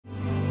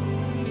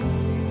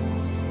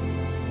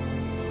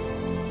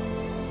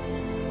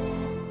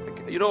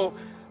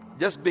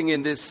just being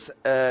in this,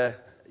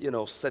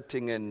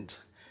 setting and,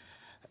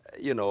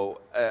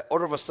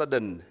 all of a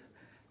sudden,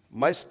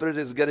 my spirit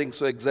is getting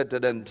so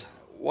excited. And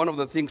one of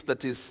the things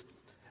that is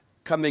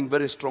coming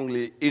very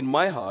strongly in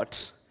my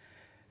heart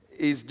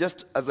is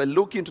just as I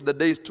look into the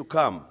days to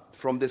come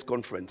from this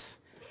conference,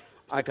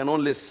 I can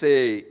only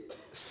say,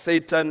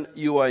 Satan,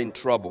 you are in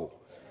trouble.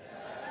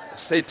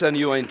 Satan,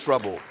 you are in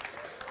trouble.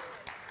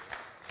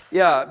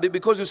 Yeah,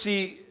 because you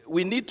see,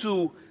 we need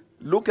to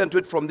look into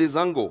it from this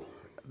angle,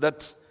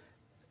 that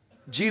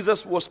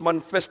Jesus was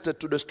manifested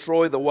to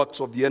destroy the works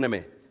of the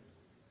enemy.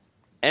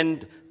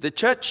 And the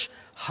church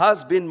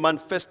has been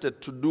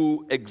manifested to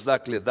do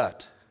exactly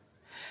that.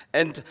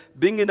 And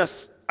being in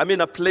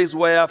a place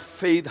where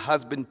faith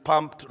has been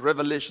pumped,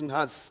 revelation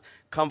has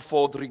come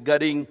forth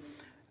regarding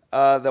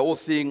the whole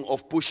thing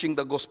of pushing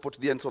the gospel to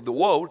the ends of the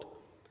world,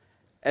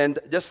 and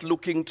just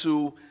looking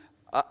to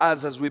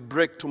us as we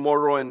break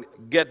tomorrow and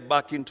get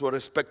back into our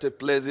respective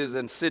places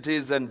and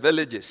cities and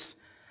villages,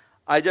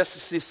 I just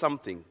see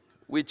something,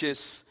 which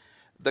is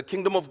the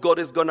kingdom of God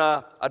is going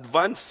to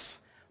advance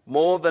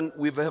more than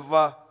we've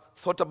ever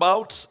thought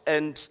about,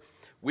 and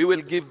we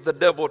will give the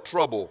devil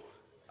trouble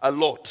a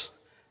lot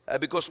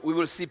because we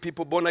will see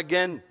people born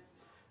again.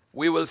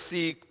 We will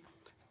see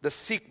the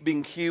sick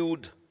being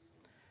healed.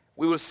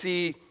 We will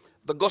see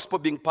the gospel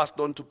being passed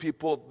on to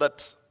people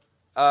that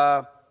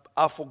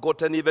are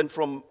forgotten even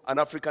from an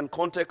African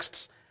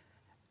context.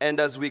 And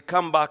as we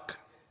come back,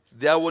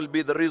 there will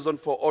be the reason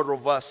for all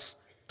of us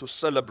to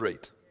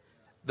celebrate.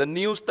 The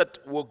news that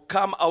will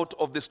come out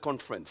of this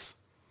conference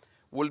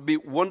will be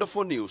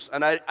wonderful news.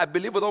 And I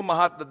believe with all my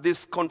heart that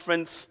this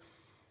conference,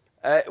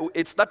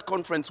 it's that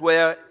conference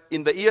where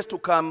in the years to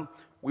come,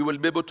 we will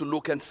be able to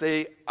look and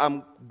say,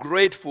 I'm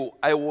grateful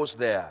I was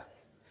there.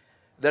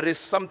 There is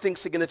something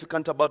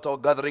significant about our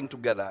gathering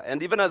together.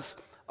 And even as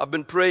I've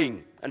been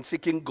praying and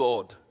seeking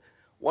God,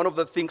 one of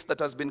the things that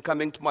has been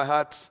coming to my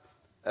heart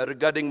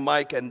regarding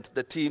Mike and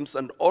the teams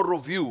and all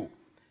of you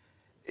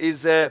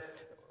is the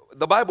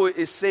Bible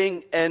is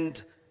saying,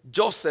 and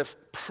Joseph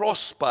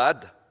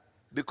prospered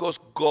because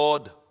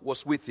God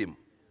was with him.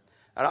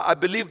 And I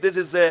believe this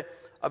is a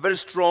very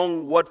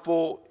strong word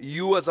for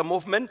you as a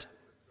movement,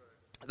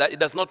 that it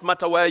does not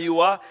matter where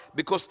you are,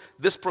 because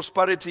this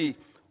prosperity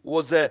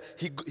was,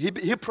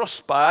 he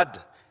prospered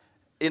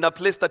in a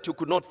place that you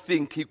could not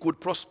think he could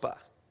prosper.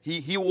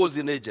 He was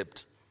in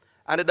Egypt.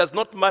 And it does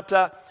not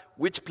matter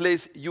which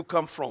place you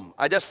come from.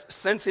 I just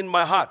sense in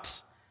my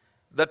heart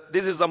that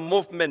this is a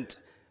movement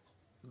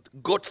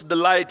God's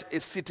delight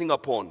is sitting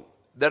upon.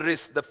 There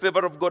is the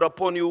favor of God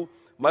upon you,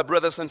 my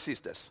brothers and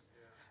sisters.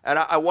 And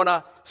I want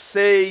to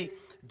say,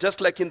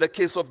 just like in the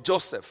case of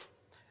Joseph,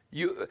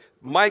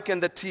 Mike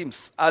and the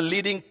teams are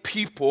leading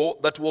people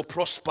that will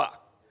prosper.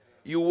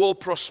 You will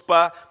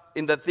prosper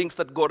in the things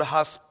that God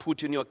has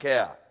put in your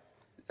care.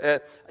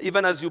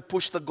 Even as you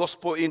push the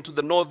gospel into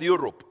the North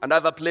Europe and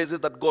other places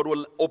that God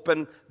will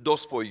open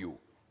doors for you.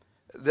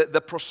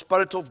 The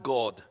prosperity of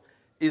God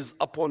is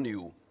upon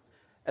you.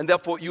 And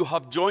therefore, you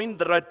have joined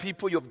the right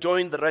people, you have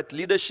joined the right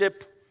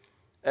leadership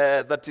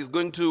that is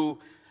going to,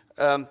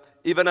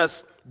 even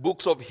as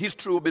books of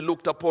history will be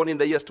looked upon in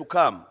the years to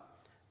come,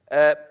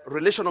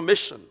 relational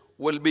mission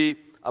will be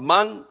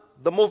among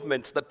the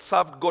movements that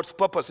served God's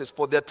purposes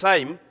for their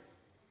time,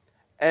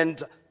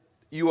 and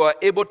you are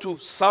able to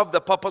serve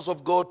the purpose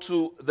of God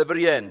to the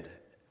very end.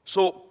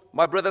 So,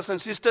 my brothers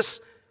and sisters,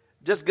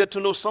 just get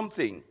to know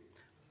something.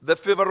 The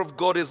favor of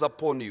God is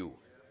upon you.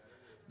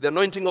 The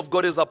anointing of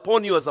God is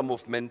upon you as a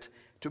movement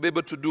to be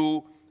able to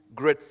do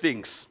great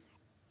things.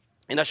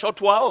 In a short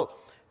while,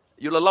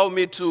 you'll allow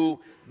me to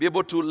be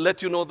able to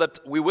let you know that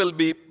we will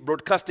be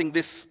broadcasting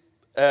this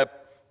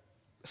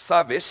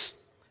service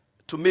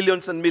to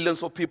millions and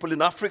millions of people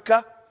in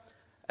Africa.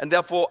 And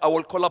therefore, I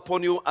will call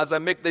upon you as I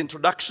make the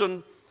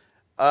introduction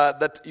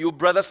that you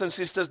brothers and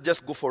sisters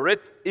just go for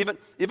it.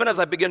 Even as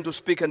I begin to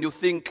speak and you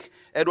think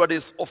Edward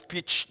is off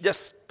pitch,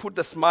 just put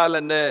the smile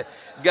and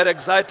get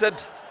excited.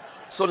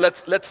 So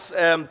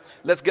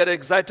let's get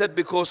excited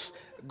because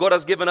God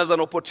has given us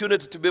an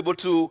opportunity to be able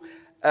to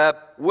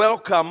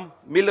welcome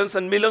millions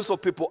and millions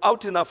of people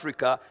out in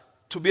Africa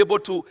to be able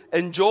to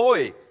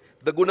enjoy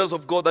the goodness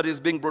of God that is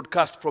being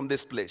broadcast from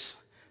this place.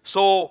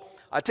 So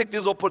I take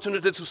this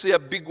opportunity to say a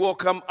big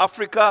welcome,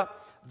 Africa.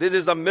 This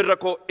is a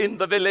miracle in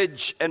the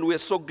village, and we're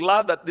so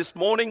glad that this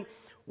morning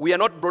we are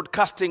not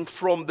broadcasting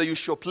from the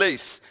usual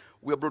place.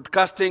 We are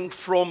broadcasting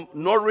from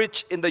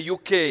Norwich in the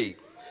UK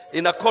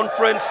in a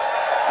conference.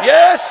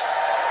 Yes!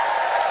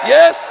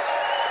 Yes!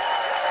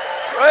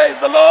 Praise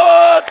the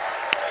Lord!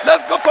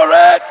 Let's go for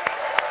it!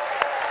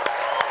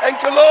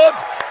 Thank you, Lord!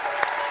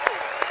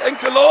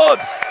 Thank you, Lord!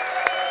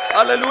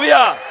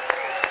 Hallelujah!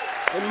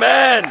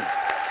 Amen!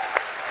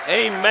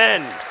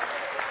 Amen!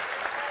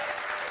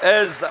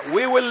 As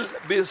we will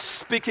be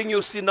speaking,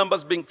 you see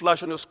numbers being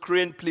flashed on your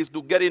screen. Please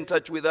do get in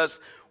touch with us.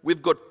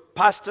 We've got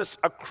pastors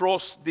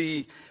across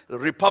the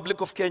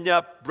Republic of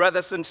Kenya,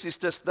 brothers and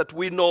sisters that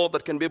we know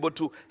that can be able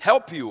to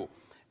help you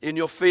in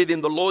your faith in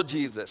the Lord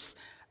Jesus.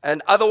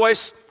 And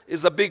otherwise,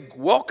 is a big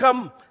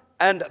welcome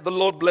and the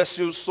Lord bless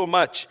you so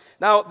much.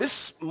 Now,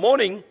 this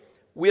morning,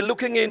 we're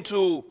looking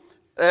into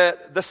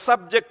the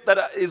subject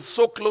that is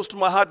so close to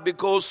my heart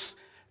because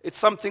it's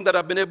something that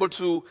I've been able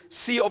to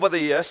see over the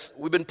years.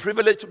 We've been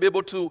privileged to be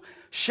able to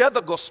share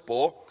the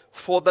gospel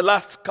for the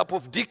last couple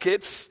of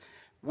decades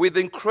with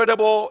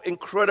incredible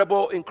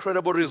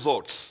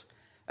results.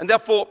 And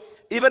therefore,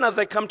 even as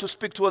I come to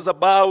speak to us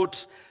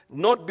about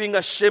not being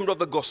ashamed of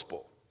the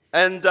gospel,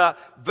 and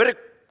very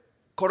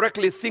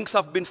correctly things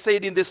have been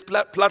said in this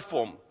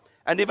platform,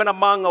 and even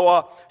among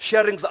our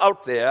sharings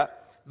out there,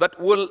 that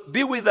will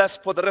be with us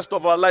for the rest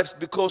of our lives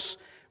because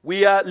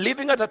we are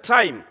living at a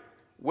time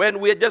when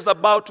we are just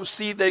about to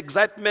see the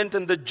excitement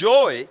and the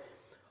joy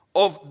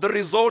of the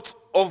results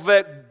of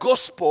a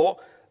gospel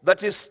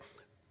that is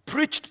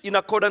preached in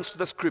accordance to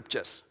the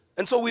scriptures.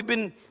 And so we've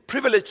been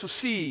privileged to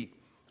see,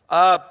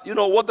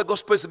 what the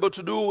gospel is able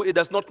to do. It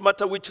does not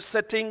matter which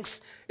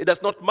settings. It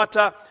does not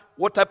matter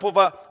what type of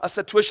a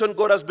situation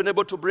God has been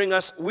able to bring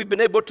us. We've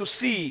been able to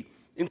see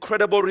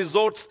incredible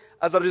results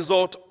as a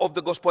result of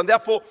the gospel. And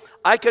therefore,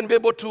 I can be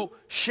able to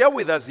share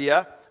with us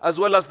here, as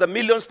well as the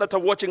millions that are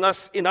watching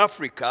us in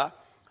Africa,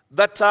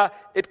 that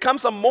it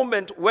comes a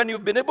moment when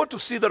you've been able to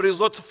see the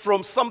results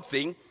from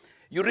something,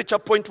 you reach a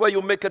point where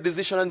you make a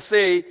decision and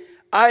say,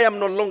 I am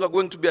no longer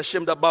going to be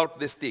ashamed about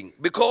this thing,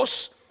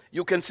 because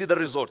you can see the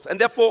results.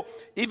 And therefore,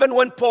 even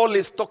when Paul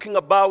is talking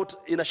about,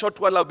 in a short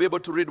while I'll be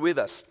able to read with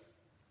us,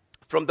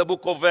 from the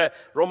book of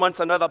Romans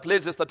and other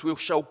places that we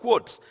shall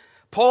quote,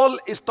 Paul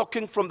is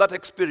talking from that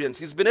experience.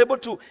 He's been able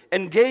to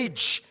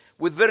engage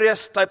with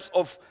various types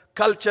of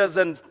cultures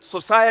and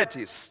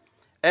societies.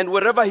 And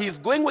wherever he's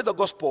going with the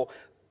gospel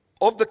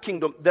of the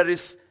kingdom, there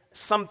is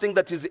something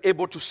that he's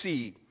able to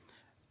see.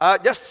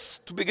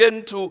 Just to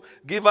begin to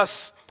give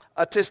us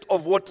a taste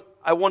of what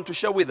I want to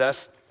share with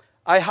us,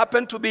 I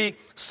happen to be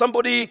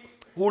somebody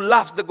who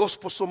loves the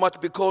gospel so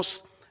much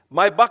because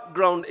my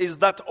background is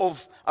that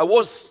of, I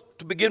was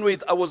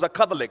a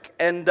Catholic,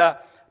 and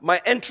my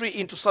entry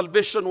into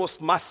salvation was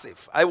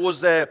massive. I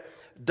was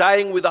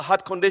dying with a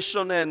heart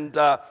condition, and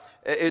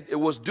it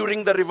was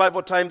during the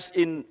revival times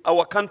in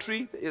our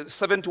country,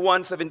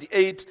 71,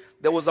 78.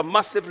 There was a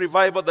massive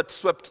revival that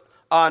swept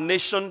our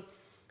nation,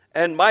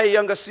 and my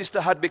younger sister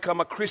had become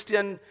a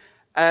Christian,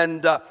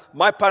 and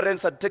my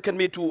parents had taken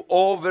me to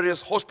all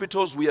various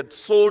hospitals. We had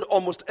sold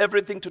almost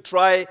everything to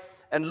try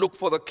and look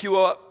for the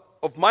cure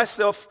of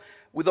myself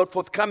without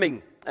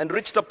forthcoming, and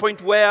reached a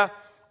point where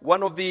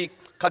one of the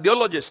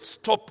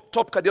cardiologists, top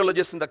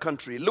cardiologists in the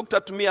country, looked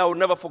at me, I will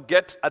never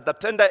forget, at the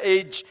tender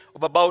age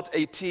of about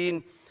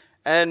 18,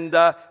 and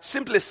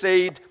simply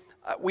said,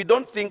 we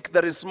don't think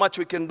there is much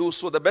we can do,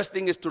 so the best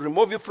thing is to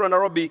remove you from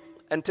Nairobi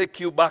and take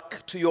you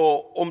back to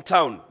your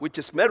hometown, which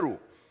is Meru.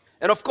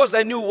 And of course,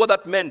 I knew what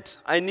that meant.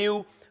 I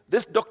knew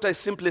this doctor is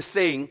simply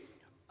saying,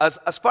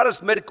 as far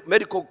as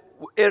medical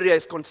area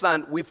is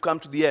concerned, we've come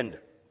to the end.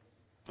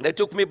 They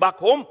took me back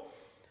home,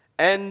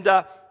 and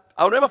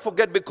I'll never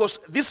forget, because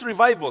these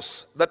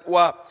revivals that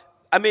were,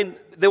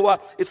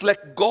 it's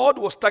like God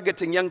was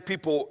targeting young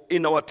people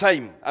in our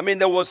time.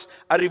 There was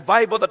a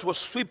revival that was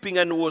sweeping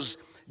and was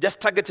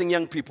just targeting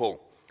young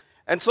people.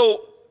 And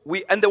so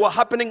they were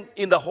happening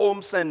in the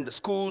homes and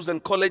schools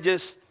and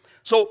colleges.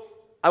 So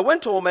I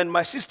went home, and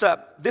my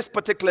sister, this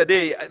particular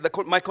day,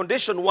 my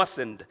condition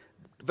worsened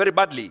very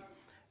badly.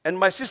 And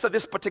my sister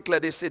this particular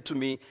day said to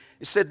me,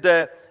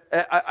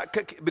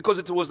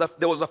 because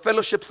there was a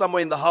fellowship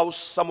somewhere in the house,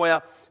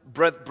 somewhere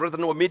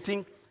brethren were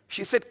meeting,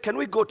 she said, can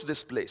we go to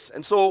this place?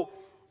 And so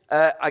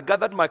I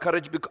gathered my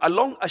courage, because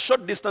along a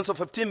short distance of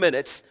 15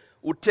 minutes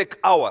would take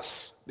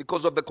hours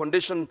because of the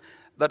condition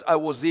that I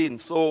was in.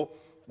 So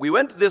we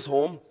went to this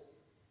home,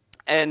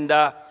 and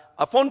I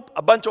found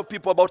a bunch of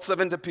people, about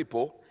 70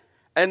 people.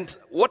 And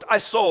what I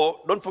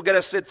saw, don't forget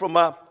I said from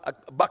a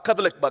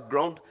Catholic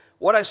background,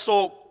 what I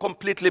saw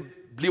completely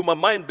blew my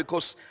mind,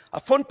 because I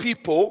found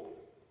people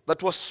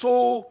that were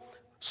so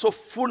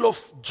full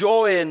of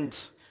joy,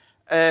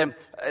 and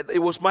it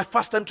was my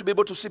first time to be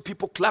able to see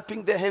people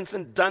clapping their hands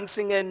and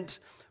dancing and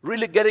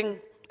really getting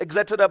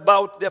excited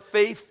about their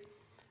faith.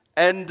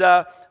 And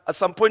at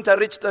some point I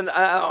reached, and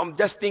I'm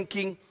just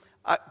thinking,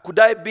 could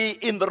I be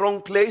in the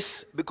wrong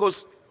place?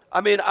 Because,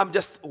 I'm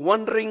just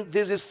wondering,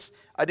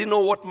 I didn't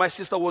know what my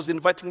sister was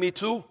inviting me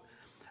to.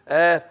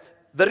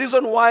 The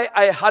reason why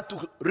I had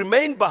to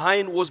remain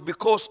behind was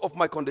because of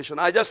my condition.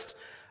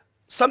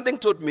 Something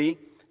told me,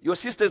 your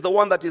sister is the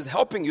one that is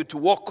helping you to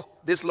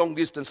walk this long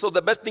distance. So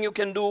the best thing you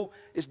can do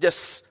is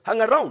just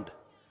hang around.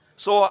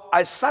 So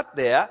I sat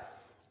there,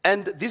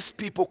 and these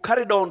people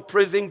carried on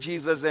praising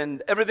Jesus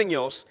and everything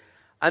else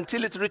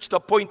until it reached a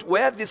point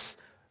where this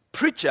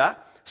preacher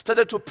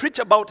started to preach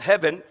about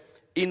heaven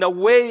in a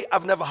way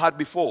I've never heard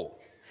before.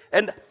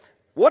 And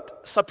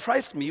what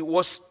surprised me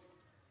was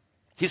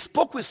he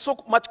spoke with so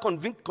much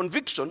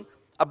conviction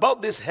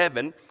about this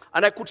heaven,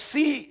 and I could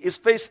see his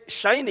face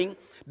shining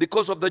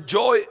because of the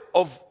joy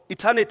of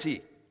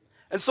eternity.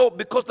 And so,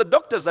 because the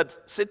doctors had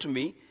said to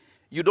me,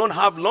 you don't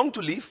have long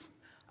to live,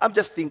 I'm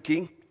just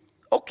thinking,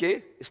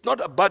 okay, it's not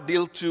a bad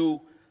deal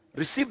to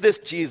receive this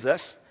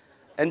Jesus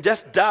and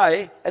just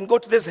die and go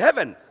to this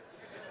heaven.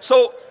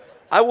 So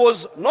I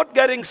was not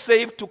getting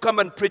saved to come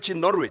and preach in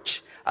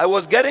Norwich. I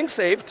was getting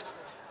saved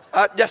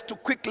just to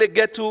quickly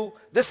get to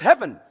this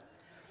heaven.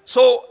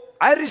 So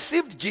I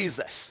received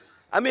Jesus.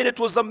 I mean, it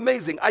was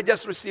amazing. I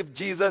just received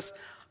Jesus.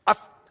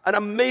 An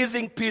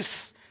amazing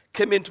peace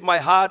came into my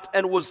heart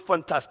and was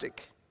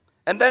fantastic.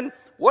 And then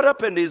what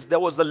happened is there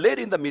was a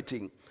lady in the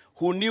meeting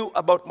who knew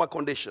about my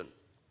condition.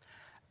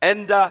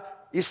 And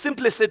he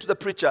simply said to the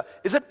preacher,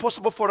 is it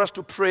possible for us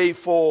to pray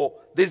for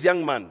this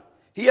young man?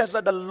 He has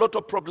had a lot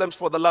of problems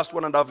for the last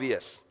 1.5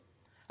 years.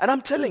 And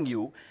I'm telling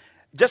you,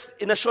 just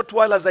in a short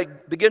while as I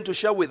began to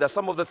share with us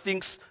some of the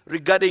things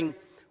regarding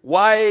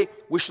why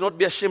we should not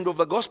be ashamed of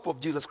the gospel of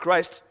Jesus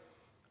Christ,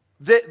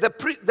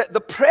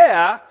 the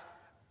prayer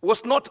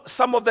was not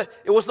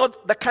it was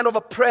not the kind of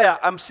a prayer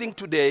I'm seeing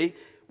today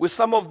with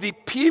some of the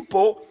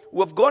people who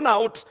have gone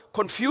out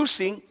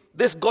confusing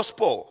this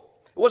gospel.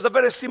 It was a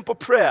very simple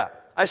prayer.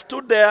 I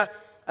stood there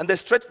and they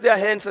stretched their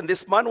hands and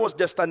this man was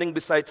just standing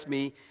beside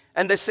me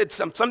and they said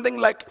something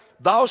like,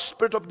 thou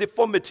spirit of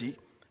deformity,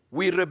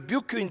 we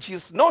rebuke you in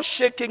Jesus. No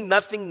shaking,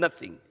 nothing.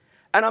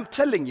 And I'm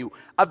telling you,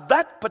 at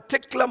that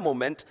particular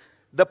moment,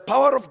 the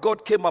power of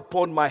God came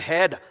upon my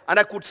head and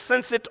I could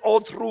sense it all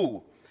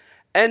through.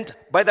 And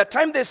by the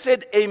time they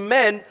said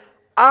amen,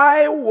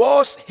 I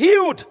was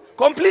healed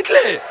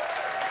completely.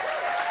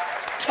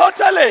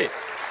 Totally.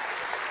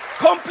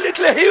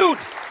 Completely healed.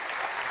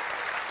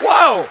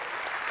 Wow.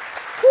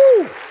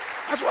 Whew.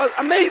 That was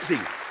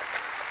amazing.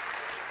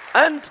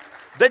 And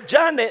the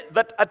journey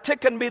that had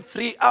taken me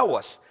 3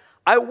 hours,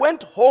 I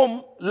went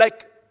home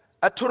like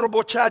a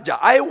turbocharger.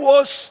 I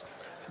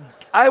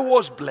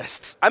was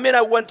blessed. I mean,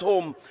 I went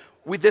home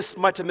with this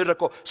mighty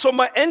miracle. So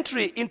my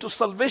entry into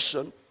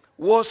salvation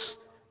was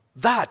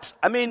that.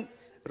 I mean,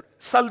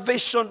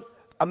 salvation,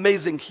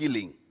 amazing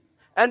healing.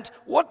 And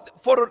what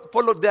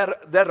followed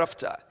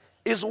thereafter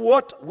is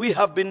what we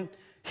have been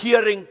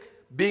hearing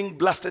being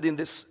blasted in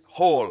this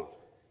hall.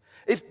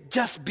 It's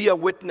just be a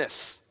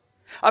witness.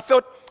 I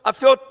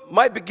felt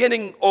my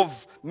beginning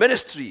of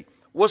ministry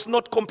was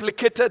not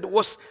complicated,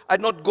 I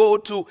did not go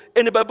to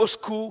any Bible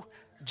school.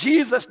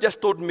 Jesus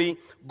just told me,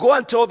 go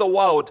and tell the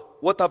world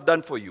what I've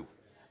done for you.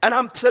 And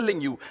I'm telling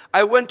you,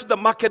 I went to the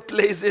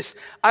marketplaces,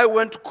 I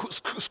went to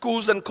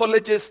schools and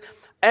colleges,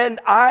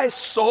 and I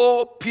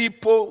saw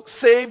people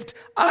saved.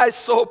 I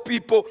saw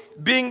people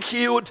being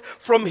healed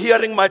from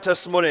hearing my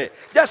testimony.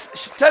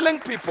 Just telling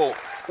people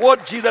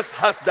what Jesus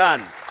has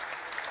done.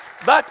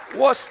 That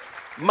was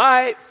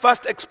my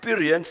first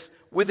experience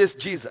with this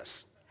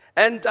Jesus.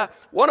 And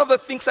one of the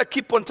things I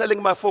keep on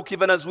telling my folk,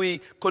 even as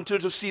we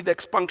continue to see the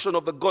expansion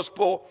of the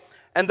gospel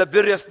and the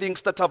various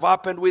things that have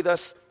happened with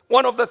us,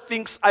 one of the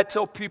things I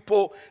tell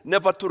people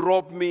never to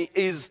rob me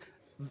is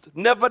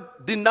never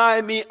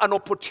deny me an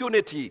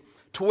opportunity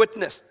to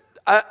witness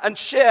and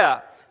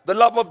share the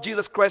love of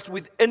Jesus Christ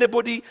with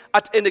anybody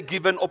at any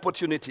given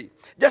opportunity.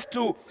 Just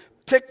to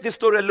take this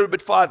story a little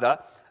bit further,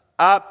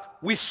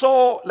 we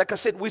saw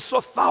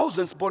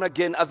thousands born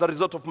again as a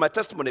result of my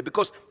testimony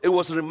because it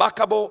was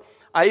remarkable.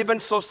 I even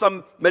saw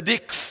some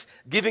medics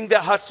giving their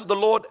hearts to the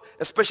Lord,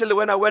 especially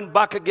when I went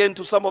back again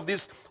to some of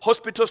these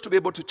hospitals to be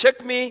able to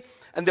check me,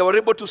 and they were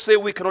able to say,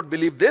 we cannot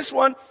believe this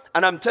one.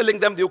 And I'm telling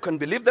them, you can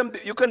believe them.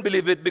 You can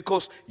believe it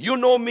because you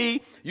know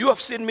me. You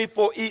have seen me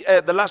for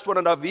the last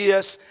 1.5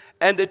 years,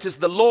 and it is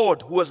the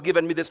Lord who has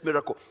given me this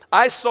miracle.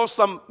 I saw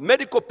some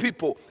medical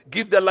people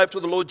give their life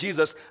to the Lord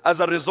Jesus as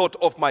a result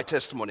of my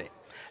testimony.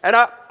 And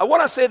I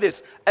want to say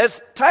this,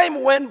 as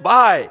time went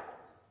by,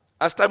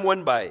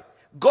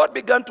 God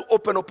began to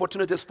open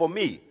opportunities for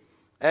me.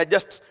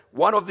 Just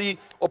one of the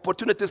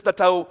opportunities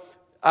that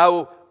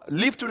I'll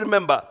live to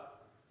remember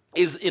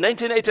is in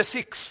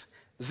 1986,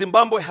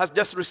 Zimbabwe has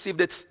just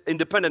received its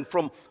independence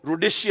from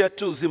Rhodesia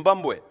to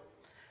Zimbabwe.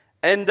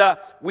 And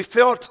we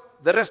felt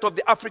the rest of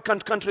the African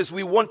countries,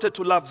 we wanted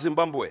to love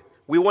Zimbabwe.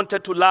 We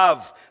wanted to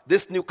love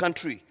this new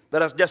country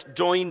that has just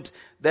joined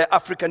the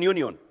African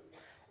Union.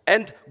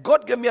 And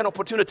God gave me an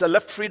opportunity. I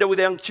left Frida with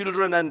the young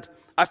children and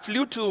I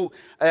flew to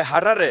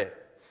Harare.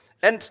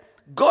 And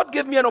God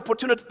gave me an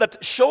opportunity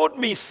that showed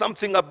me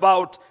something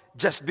about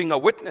just being a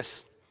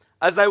witness.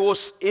 As I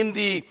was in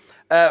the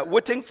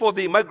waiting for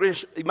the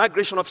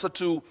immigration officer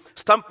to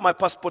stamp my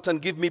passport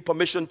and give me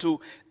permission to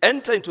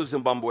enter into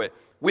Zimbabwe,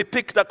 we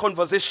picked a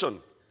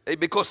conversation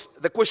because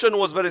the question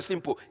was very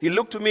simple. He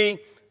looked to me,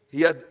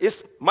 he had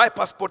my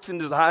passport in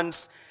his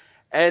hands,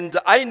 and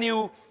I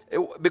knew,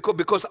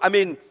 because I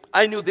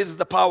knew this is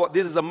the power,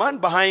 this is the man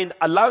behind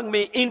allowing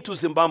me into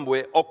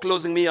Zimbabwe or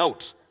closing me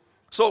out.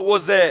 So it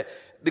was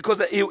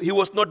because he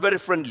was not very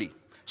friendly.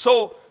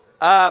 So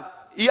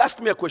he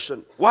asked me a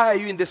question, why are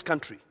you in this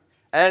country?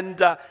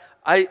 And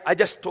I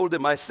just told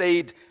him, I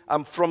said,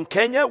 I'm from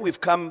Kenya. We've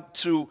come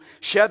to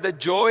share the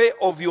joy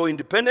of your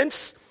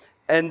independence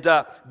and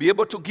be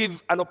able to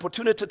give an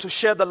opportunity to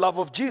share the love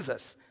of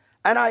Jesus.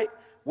 And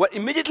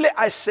immediately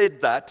I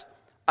said that,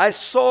 I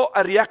saw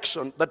a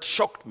reaction that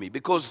shocked me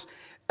because,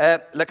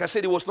 like I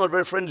said, he was not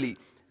very friendly.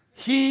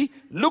 He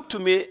looked to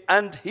me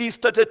and he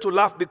started to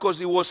laugh because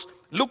he was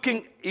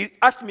looking, he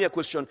asked me a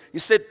question. He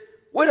said,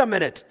 wait a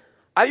minute,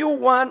 are you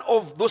one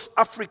of those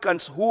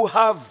Africans who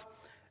have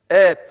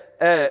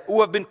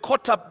been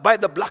caught up by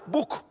the black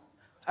book?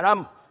 And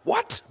I'm,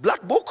 what?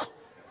 Black book?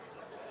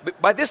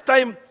 By this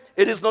time,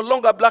 it is no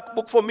longer a black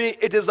book for me.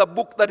 It is a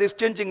book that is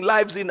changing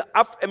lives in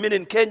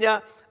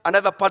Kenya and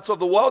other parts of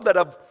the world that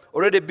I've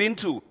already been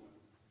to.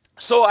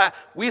 So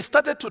we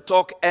started to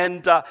talk,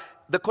 and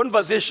the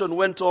conversation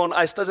went on.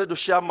 I started to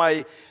share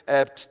my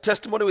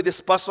testimony with this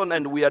person,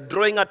 and we are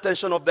drawing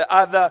attention of the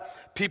other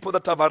people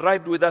that have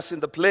arrived with us in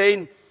the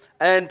plane.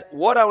 And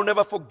what I will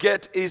never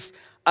forget is,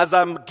 as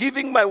I'm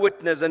giving my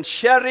witness and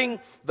sharing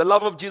the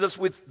love of Jesus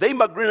with the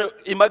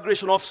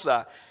immigration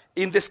officer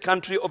in this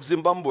country of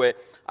Zimbabwe,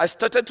 I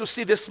started to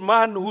see this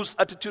man whose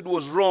attitude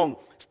was wrong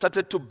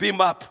started to beam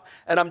up.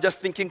 And I'm just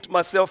thinking to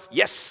myself,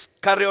 yes,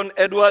 carry on,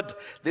 Edward.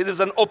 This is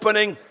an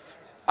opening.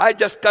 I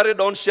just carried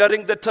on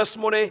sharing the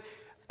testimony.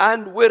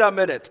 And wait a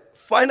minute.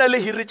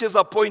 Finally, he reaches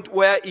a point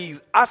where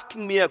he's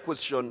asking me a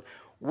question.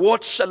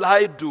 What shall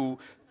I do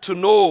to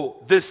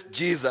know this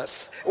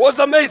Jesus? It was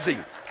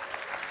amazing.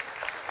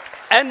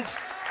 And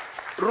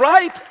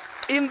right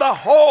in the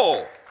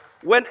hall,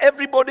 when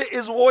everybody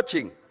is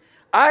watching,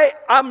 I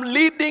am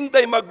leading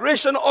the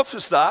immigration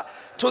officer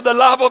to the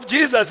love of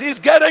Jesus. He's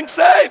getting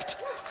saved.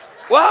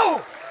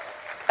 Wow.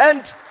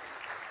 And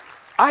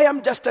I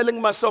am just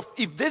telling myself,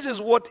 if this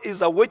is what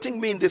is awaiting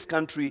me in this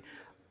country,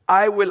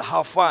 I will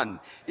have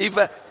fun. If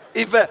an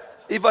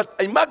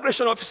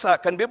immigration officer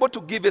can be able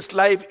to give his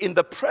life in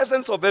the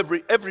presence of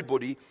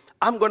everybody,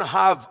 I'm going to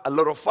have a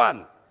lot of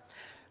fun.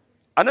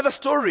 Another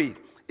story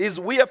is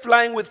we are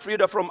flying with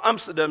Frida from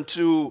Amsterdam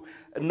to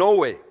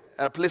Norway,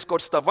 a place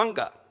called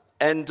Stavanger.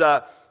 And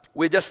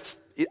we just,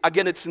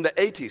 again, it's in the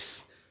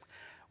 80s.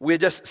 We're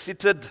just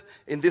seated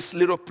in this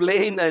little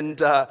plane,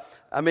 and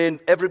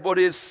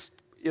everybody's,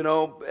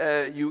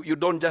 you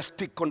don't just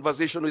pick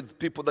conversation with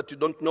people that you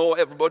don't know.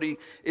 Everybody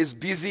is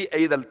busy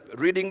either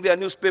reading their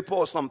newspaper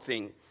or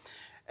something.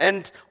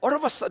 And all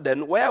of a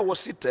sudden, where I was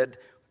seated,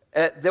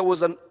 there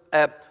was a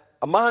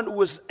man who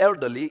was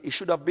elderly. He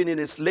should have been in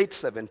his late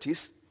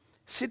 70s,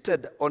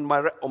 seated on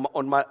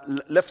my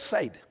left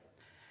side.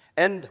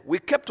 And we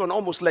kept on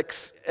almost like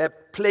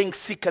playing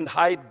seek and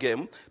hide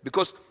game,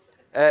 because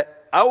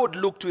I would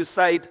look to his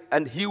side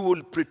and he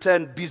would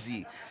pretend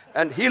busy.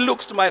 And he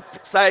looks to my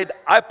side,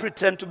 I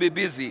pretend to be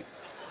busy.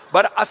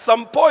 But at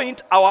some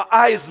point, our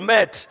eyes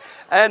met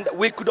and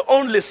we could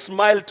only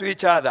smile to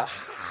each other.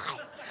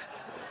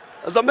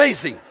 It was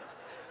amazing.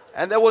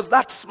 And there was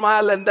that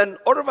smile, and then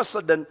all of a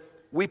sudden,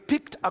 we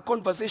picked a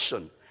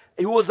conversation.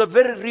 He was a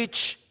very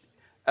rich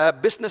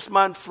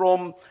businessman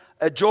from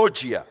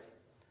Georgia.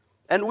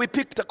 And we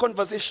picked a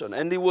conversation,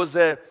 and he was,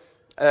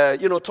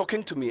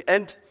 talking to me.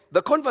 And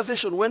the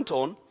conversation went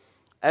on,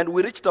 and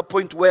we reached a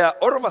point where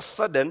all of a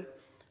sudden,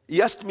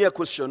 he asked me a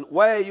question,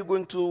 why are you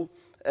going to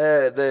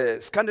the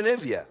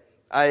Scandinavia?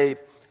 I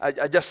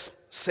just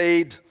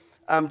said,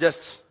 I'm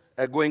just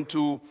going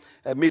to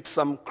meet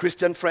some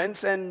Christian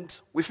friends, and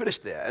we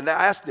finished there. And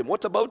I asked him,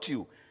 what about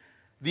you?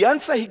 The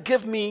answer he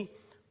gave me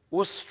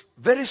was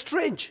very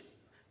strange.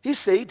 He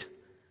said,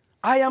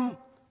 I am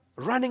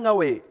running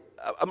away.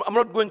 I'm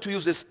not going to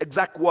use his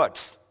exact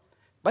words,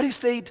 but he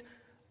said,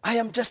 I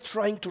am just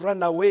trying to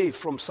run away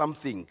from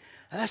something.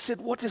 And I said,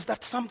 what is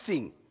that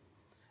something?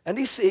 And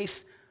he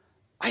says,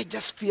 I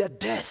just fear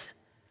death.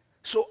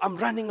 So I'm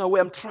running away.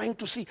 I'm trying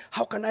to see,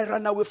 how can I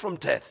run away from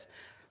death?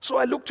 So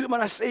I looked to him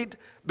and I said,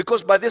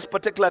 because by this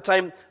particular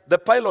time, the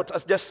pilot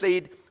has just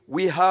said,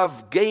 we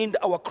have gained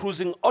our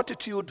cruising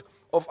altitude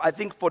of, I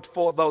think,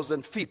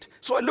 44,000 feet.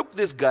 So I looked at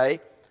this guy,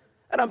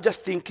 and I'm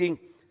just thinking,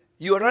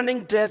 you're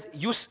running death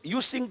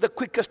using the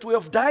quickest way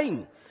of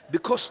dying.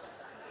 Because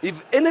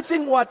if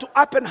anything were to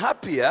happen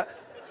here,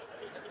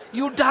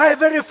 you die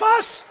very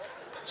fast.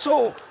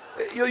 So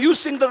you're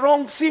using the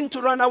wrong thing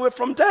to run away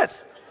from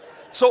death.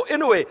 So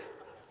anyway,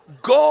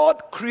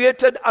 God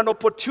created an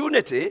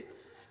opportunity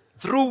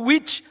through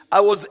which I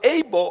was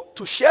able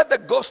to share the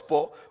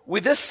gospel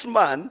with this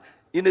man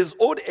in his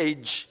old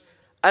age.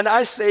 And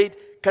I said,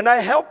 can I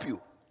help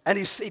you? And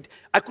he said,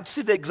 I could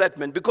see the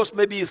excitement, because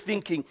maybe he's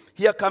thinking,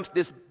 here comes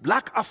this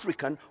black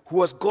African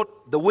who has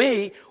got the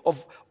way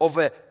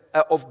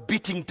of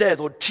beating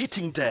death or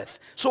cheating death.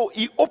 So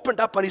he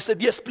opened up and he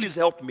said, yes, please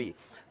help me.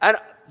 And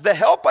the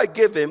help I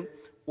gave him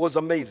was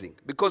amazing,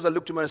 because I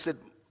looked at him and I said,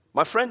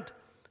 my friend,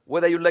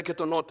 whether you like it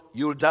or not,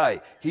 you'll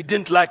die. He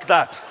didn't like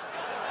that.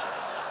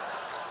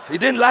 He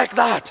didn't like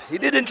that. He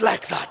didn't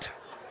like that.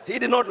 He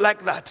did not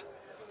like that.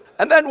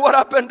 And then what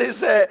happened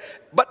is,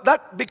 but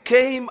that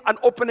became an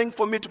opening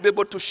for me to be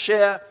able to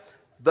share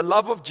the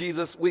love of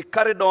Jesus. We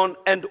carried on,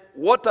 and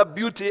what a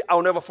beauty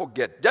I'll never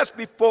forget. Just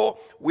before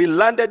we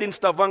landed in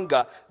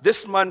Stavanger,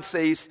 this man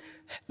says,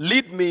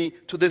 lead me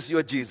to this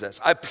your Jesus.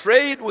 I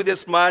prayed with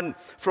this man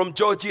from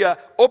Georgia,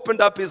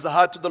 opened up his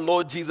heart to the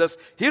Lord Jesus.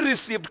 He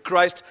received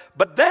Christ.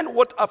 But then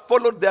what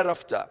followed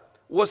thereafter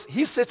was,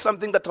 he said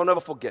something that I'll never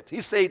forget.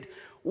 He said,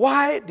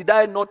 why did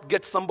I not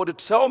get somebody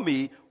to tell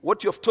me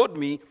what you have told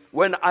me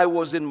when I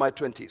was in my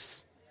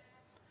 20s?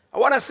 I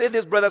want to say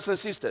this, brothers and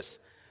sisters.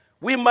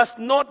 We must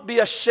not be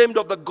ashamed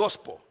of the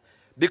gospel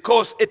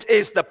because it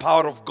is the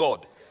power of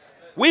God.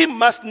 We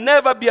must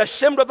never be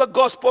ashamed of the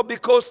gospel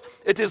because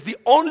it is the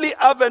only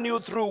avenue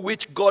through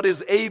which God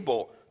is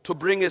able to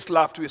bring his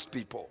love to his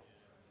people.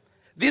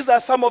 These are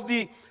some of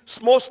the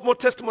small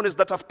testimonies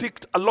that I've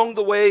picked along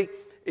the way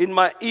in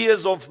my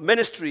years of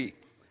ministry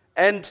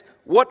and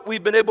what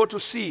we've been able to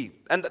see.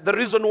 And the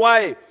reason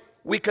why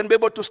we can be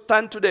able to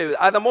stand today.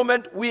 At the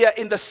moment, we are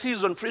in the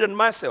season, Fred and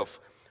myself,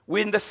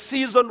 we're in the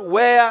season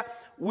where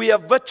we are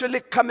virtually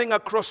coming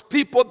across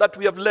people that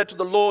we have led to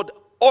the Lord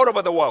all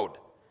over the world.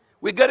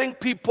 We're getting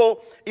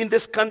people in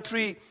this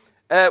country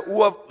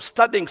who are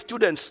studying,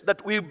 students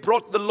that we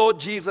brought the Lord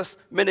Jesus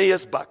many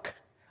years back.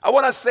 I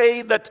want to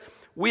say that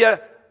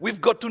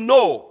we've got to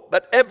know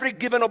that every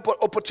given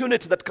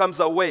opportunity that comes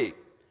our way,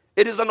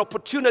 it is an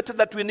opportunity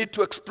that we need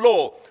to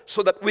explore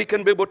so that we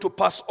can be able to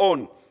pass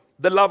on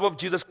the love of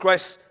Jesus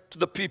Christ to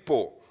the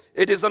people.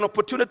 It is an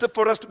opportunity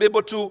for us to be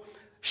able to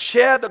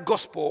share the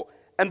gospel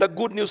and the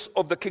good news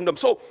of the kingdom.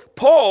 So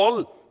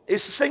Paul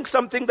is saying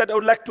something that I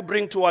would like to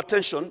bring to our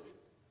attention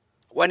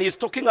when he's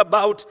talking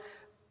about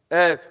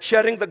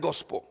sharing the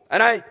gospel.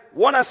 And I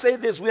want to say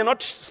this, we are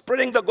not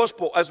spreading the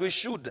gospel as we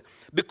should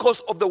because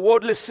of the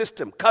worldly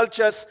system,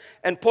 cultures,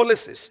 and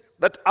policies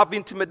that have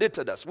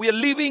intimidated us. We are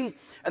living,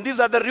 and these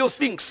are the real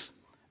things.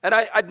 And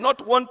I do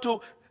not want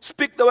to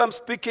speak the way I'm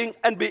speaking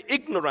and be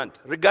ignorant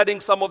regarding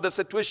some of the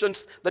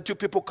situations that you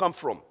people come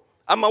from.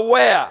 I'm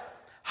aware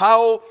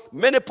how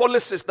many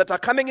policies that are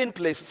coming in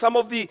place, some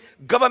of the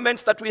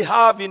governments that we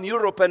have in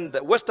Europe and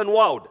the Western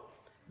world,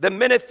 the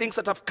many things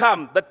that have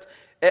come that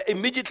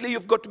immediately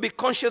you've got to be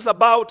conscious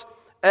about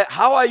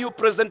how are you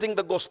presenting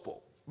the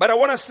gospel. But I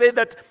want to say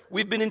that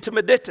we've been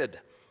intimidated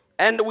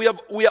and we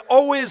are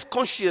always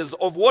conscious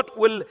of what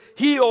will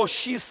he or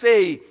she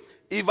say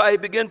if I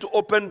begin to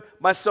open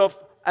myself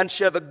and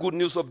share the good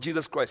news of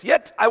Jesus Christ.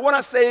 Yet I want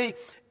to say,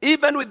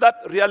 even with that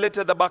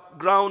reality at the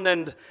background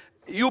and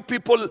you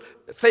people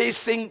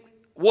facing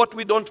what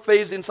we don't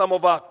face in some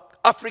of our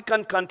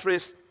African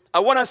countries, I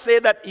want to say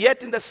that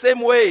yet in the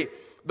same way,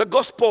 the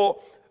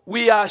gospel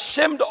we are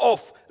ashamed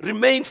of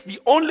remains the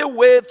only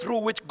way through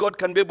which God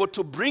can be able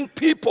to bring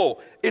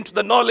people into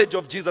the knowledge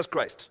of Jesus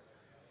Christ.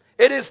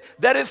 There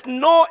is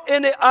no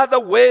any other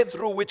way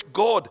through which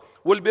God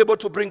will be able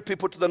to bring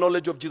people to the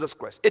knowledge of Jesus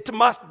Christ. It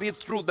must be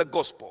through the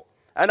gospel.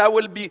 And I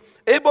will be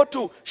able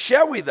to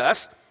share with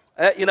us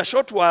in a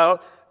short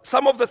while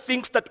some of the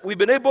things that we've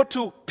been able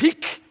to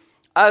pick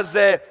as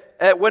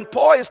when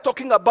Paul is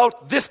talking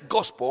about this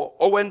gospel,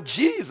 or when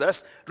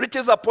Jesus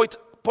reaches a point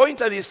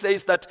and he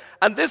says that,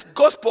 and this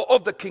gospel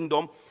of the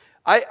kingdom,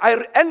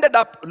 I ended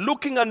up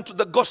looking into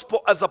the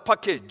gospel as a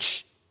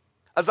package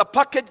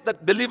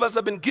that believers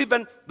have been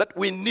given that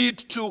we need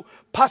to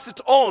pass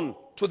it on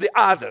to the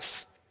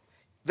others.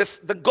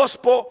 The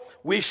gospel,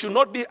 we should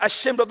not be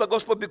ashamed of the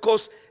gospel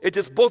because it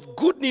is both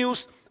good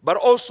news but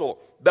also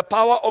the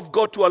power of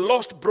God to a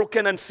lost,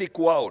 broken, and sick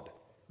world.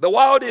 The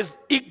world is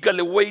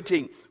eagerly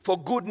waiting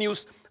for good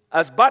news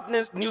as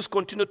bad news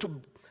continue to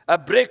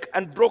break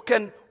and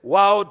broken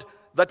world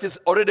that is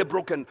already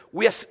broken.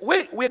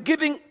 We're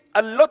giving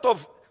a lot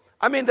of,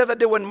 the other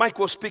day when Mike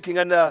was speaking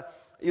and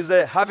is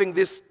having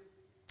this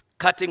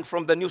cutting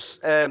from the news,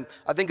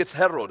 I think it's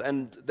Herald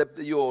and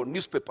your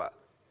newspaper.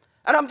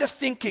 And I'm just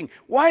thinking,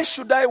 why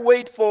should I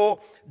wait for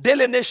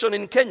Daily Nation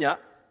in Kenya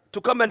to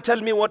come and tell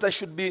me what I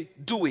should be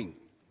doing?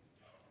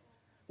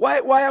 Why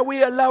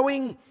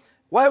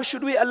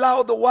should we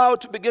allow the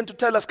world to begin to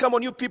tell us, come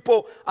on, you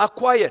people are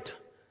quiet.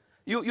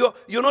 You're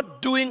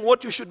not doing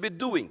what you should be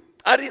doing.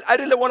 I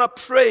really want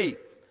to pray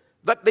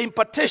that the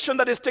impartation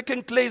that is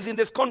taking place in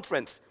this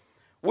conference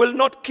will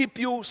not keep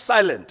you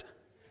silent.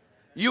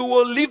 You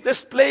will leave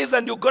this place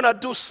and you're going to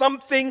do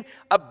something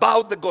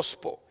about the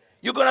gospel.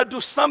 You're going to do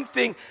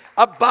something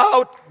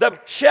about the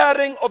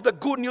sharing of the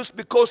good news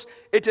because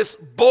it is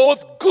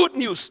both good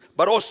news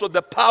but also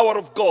the power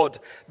of God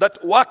that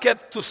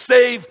worketh to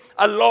save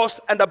a lost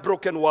and a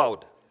broken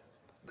world.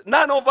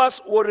 None of us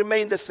will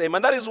remain the same.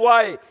 And that is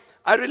why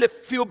I really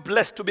feel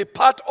blessed to be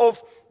part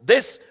of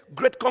this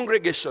great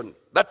congregation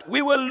that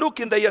we will look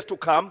in the years to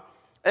come.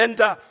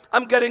 And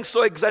I'm getting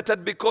so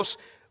excited because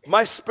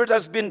my spirit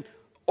has been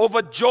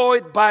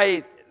overjoyed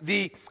by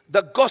the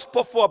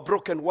gospel for a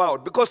broken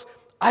world because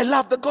I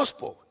love the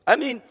gospel.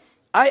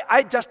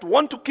 I just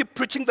want to keep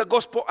preaching the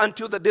gospel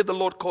until the day the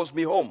Lord calls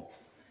me home.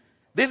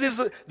 This is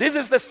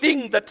the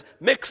thing that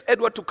makes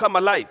Edward to come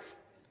alive,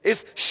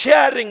 is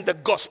sharing the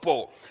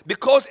gospel.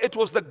 Because it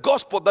was the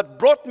gospel that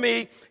brought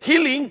me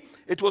healing.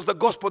 It was the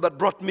gospel that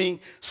brought me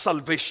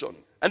salvation.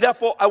 And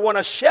therefore, I want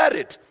to share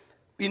it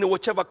in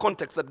whichever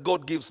context that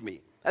God gives me.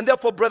 And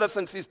therefore, brothers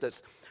and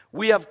sisters,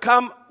 we are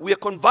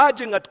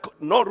converging at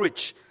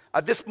Norwich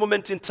at this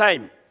moment in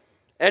time.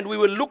 And we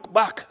will look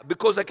back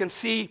because I can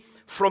see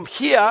from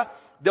here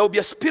there will be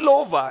a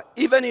spillover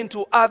even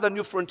into other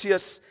New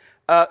Frontiers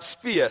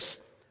spheres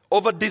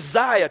of a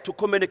desire to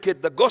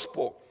communicate the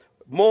gospel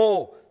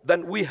more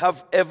than we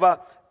have ever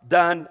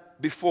done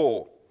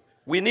before.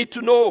 We need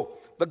to know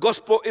the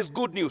gospel is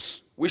good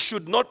news. We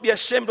should not be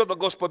ashamed of the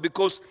gospel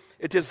because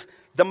it is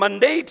the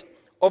mandate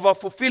of our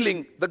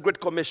fulfilling the Great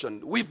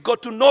Commission. We've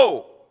got to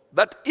know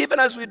that even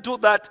as we do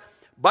that,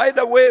 by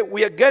the way,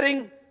 we are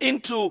getting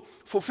into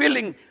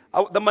fulfilling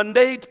the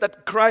mandate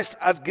that Christ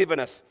has given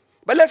us.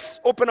 But let's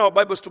open our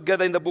Bibles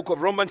together in the book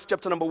of Romans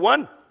chapter number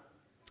 1.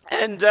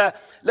 And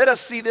let us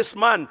see this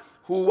man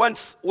who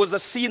once was a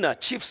sinner,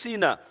 chief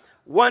sinner,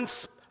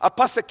 once a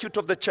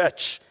persecutor of the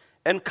church,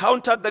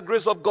 encountered the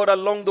grace of God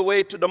along the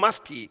way to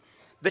Damascus,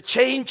 the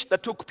change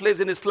that took place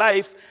in his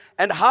life,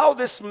 and how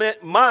this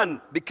man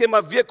became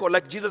a vehicle,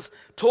 like Jesus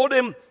told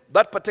him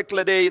that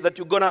particular day, that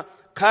you're going to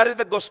carry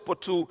the gospel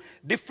to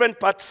different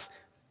parts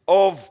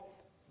of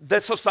the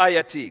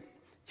society.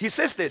 He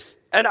says this,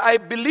 and I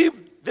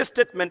believe this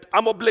statement,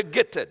 I'm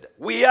obligated.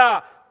 We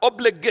are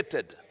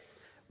obligated.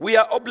 We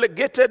are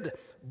obligated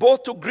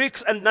both to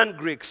Greeks and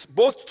non-Greeks,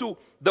 both to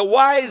the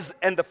wise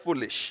and the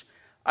foolish.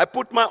 I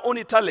put my own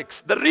italics,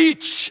 the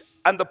rich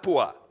and the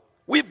poor.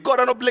 We've got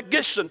an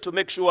obligation to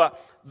make sure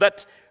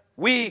that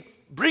we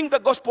bring the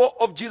gospel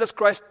of Jesus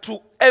Christ to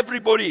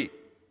everybody.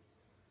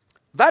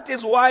 That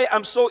is why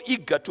I'm so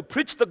eager to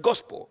preach the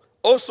gospel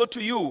also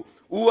to you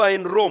who are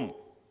in Rome.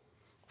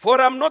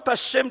 For I'm not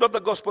ashamed of the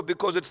gospel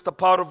because it's the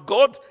power of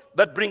God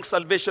that brings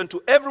salvation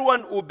to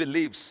everyone who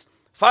believes.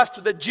 First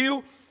to the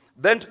Jew,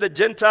 then to the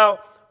Gentile.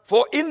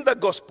 For in the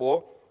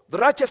gospel, the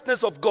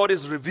righteousness of God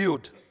is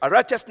revealed. A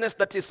righteousness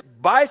that is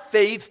by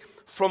faith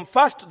from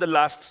first to the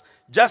last,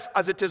 just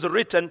as it is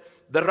written,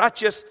 the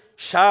righteous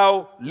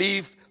shall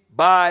live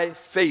by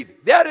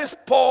faith. There is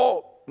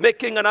Paul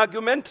making an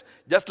argument,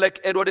 just like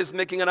Edward is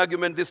making an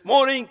argument this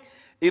morning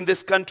in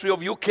this country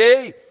of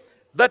UK,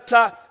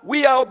 that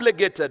we are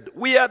obligated.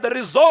 We are the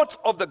result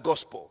of the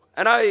gospel.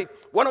 And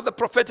one of the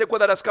prophetic word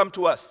that has come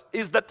to us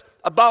is that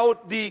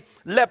about the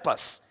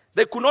lepers.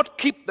 They could not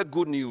keep the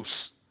good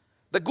news.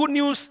 The good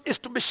news is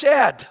to be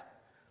shared.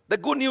 The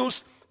good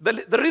news,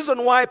 the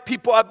reason why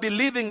people are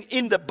believing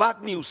in the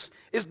bad news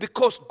is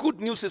because good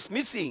news is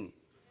missing.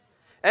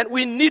 And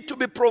we need to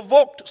be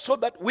provoked so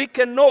that we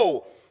can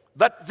know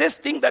that this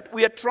thing that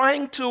we are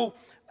trying to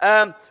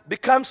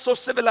become so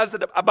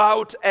civilized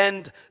about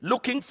and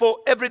looking for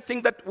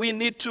everything that we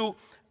need to,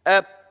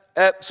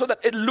 so that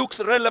it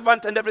looks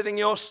relevant and everything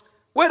else.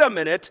 Wait a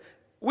minute.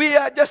 We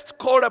are just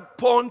called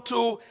upon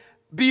to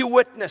be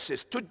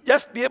witnesses, to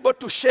just be able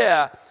to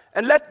share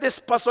and let this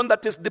person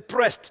that is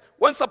depressed,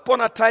 once upon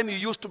a time you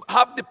used to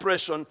have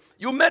depression,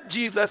 you met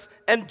Jesus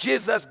and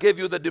Jesus gave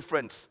you the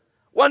difference.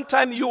 One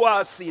time you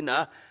are a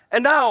sinner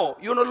and now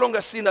you're no longer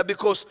a sinner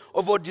because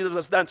of what Jesus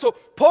has done. So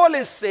Paul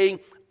is saying,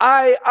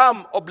 I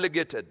am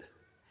obligated.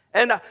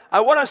 And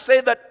I want to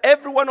say that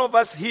every one of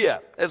us here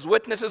as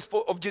witnesses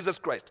of Jesus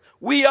Christ,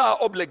 we are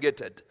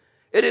obligated.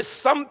 It is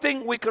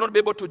something we cannot be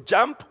able to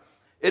jump.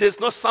 It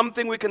is not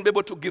something we can be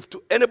able to give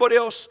to anybody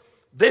else.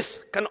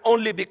 This can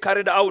only be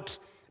carried out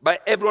by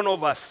every one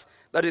of us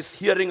that is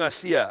hearing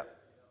us here.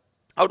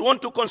 I would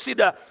want to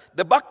consider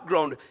the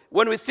background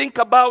when we think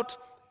about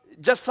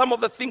just some of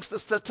the things,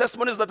 the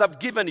testimonies that I've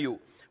given you.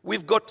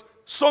 We've got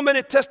so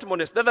many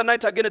testimonies. The other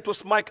night again, it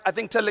was Mike, I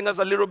think, telling us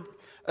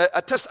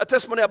a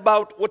testimony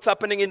about what's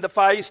happening in the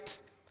Far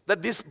East.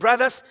 That these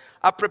brothers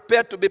are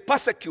prepared to be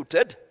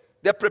persecuted.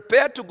 They're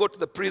prepared to go to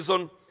the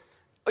prison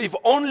if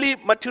only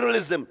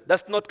materialism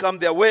does not come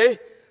their way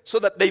so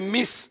that they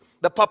miss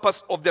the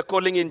purpose of their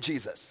calling in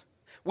Jesus.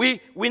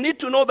 We need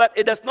to know that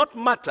it does not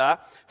matter.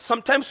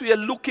 Sometimes we are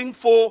looking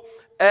for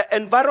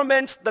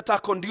environments that are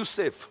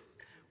conducive.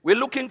 We're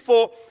looking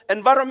for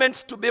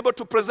environments to be able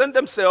to present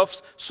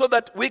themselves so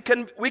that we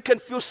can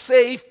feel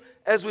safe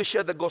as we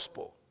share the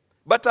gospel.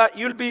 But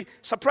you'll be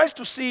surprised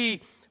to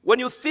see when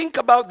you think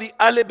about the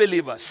early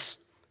believers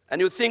and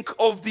you think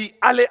of the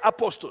early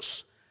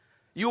apostles,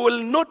 you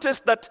will notice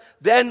that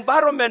the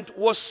environment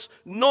was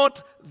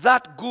not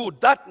that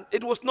good, that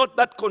it was not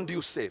that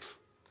conducive.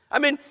 I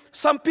mean,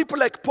 some people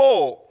like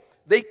Paul,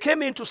 they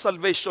came into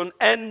salvation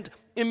and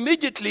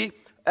immediately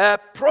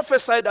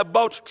prophesied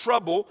about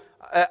trouble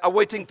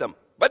awaiting them.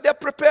 But they're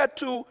prepared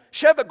to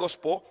share the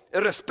gospel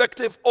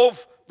irrespective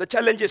of the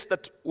challenges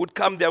that would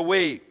come their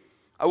way.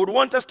 I would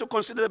want us to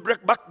consider the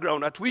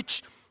background at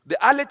which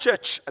the early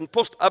church and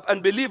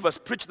believers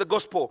preached the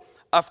gospel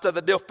after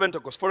the day of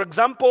Pentecost. For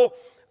example,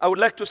 I would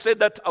like to say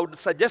that I would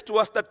suggest to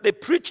us that they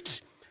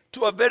preached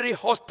to a very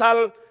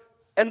hostile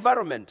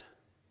environment.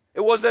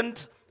 It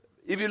wasn't,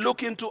 if you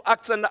look into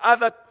Acts and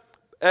other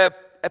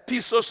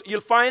epistles,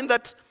 you'll find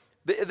that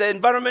the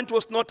environment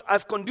was not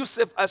as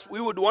conducive as we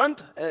would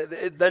want.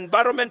 The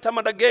environment, time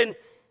and again,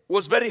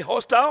 was very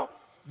hostile.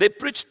 They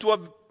preached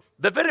to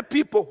the very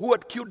people who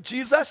had killed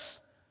Jesus.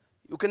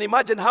 You can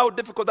imagine how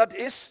difficult that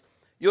is.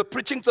 You're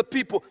preaching to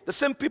people, the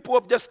same people who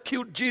have just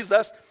killed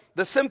Jesus,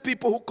 the same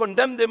people who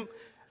condemned him,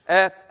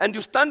 and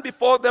you stand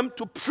before them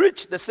to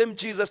preach the same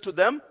Jesus to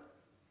them.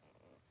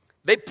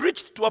 They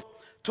preached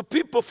to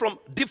people from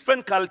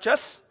different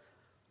cultures,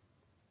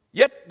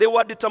 yet they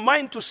were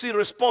determined to see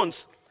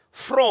response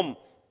from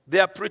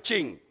their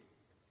preaching.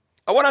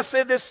 I want to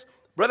say this,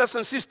 brothers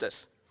and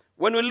sisters.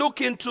 When we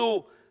look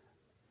into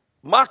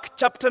Mark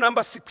chapter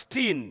number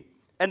 16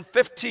 and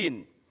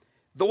 15,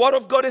 the word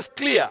of God is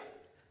clear.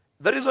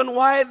 The reason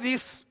why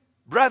these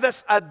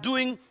brothers are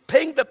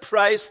paying the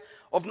price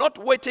of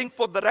not waiting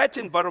for the right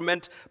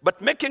environment,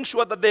 but making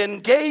sure that they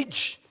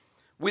engage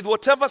with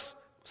whatever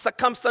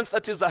circumstance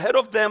that is ahead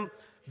of them.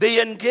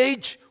 They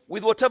engage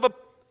with whatever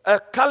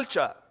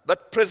culture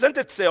that presents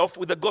itself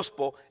with the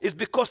gospel, is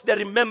because they're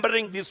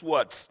remembering these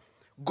words.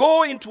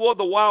 Go into all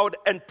the world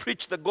and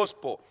preach the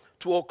gospel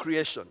to all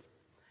creation.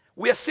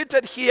 We are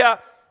seated here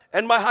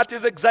and my heart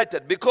is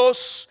excited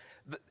because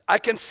I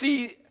can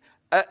see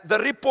the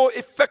ripple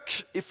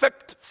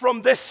effect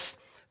from this.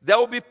 There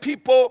will be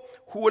people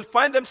who will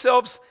find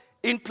themselves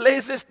in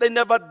places they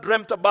never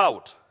dreamt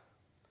about.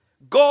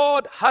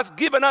 God has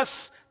given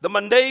us the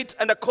mandate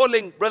and the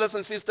calling, brothers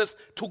and sisters,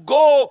 to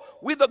go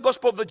with the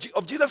gospel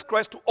of Jesus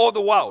Christ to all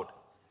the world.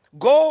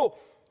 Go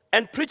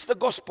and preach the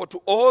gospel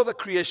to all the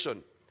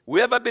creation.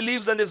 Whoever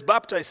believes and is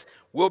baptized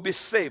will be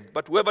saved,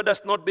 but whoever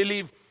does not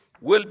believe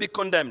will be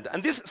condemned.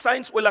 And these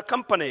signs will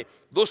accompany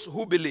those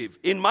who believe.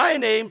 In my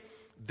name,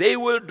 they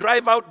will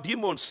drive out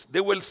demons. They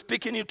will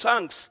speak in new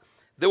tongues.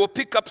 They will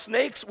pick up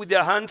snakes with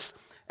their hands.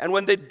 And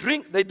when they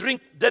drink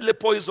deadly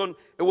poison,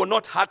 it will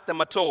not hurt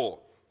them at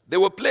all. They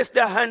will place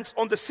their hands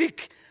on the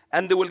sick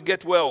and they will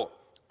get well.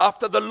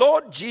 After the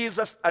Lord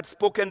Jesus had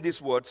spoken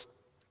these words,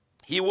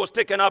 he was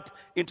taken up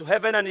into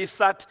heaven and he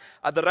sat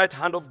at the right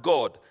hand of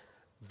God.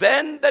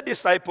 Then the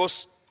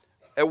disciples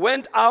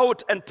went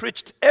out and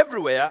preached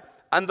everywhere,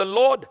 and the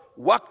Lord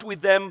worked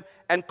with them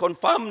and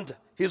confirmed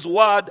his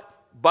word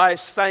by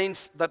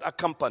signs that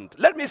accompanied.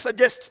 Let me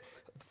suggest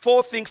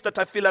 4 things that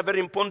I feel are very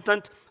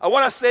important. I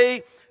want to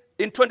say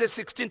in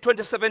 2016,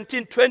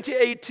 2017,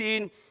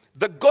 2018,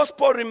 the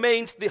gospel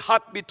remains the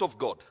heartbeat of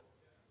God.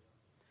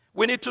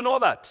 We need to know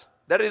that.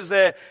 There is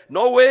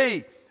no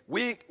way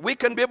we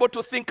can be able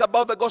to think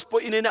about the gospel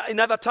in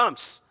other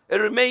terms. It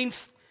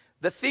remains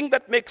the thing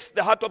that makes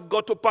the heart of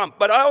God to pump.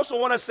 But I also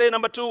want to say,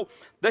 number 2,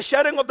 the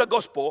sharing of the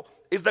gospel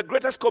is the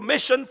greatest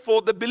commission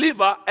for the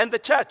believer and the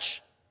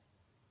church.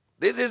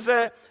 This is,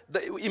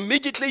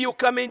 immediately you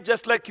come in,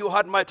 just like you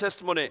had my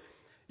testimony.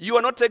 You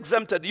are not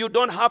exempted. You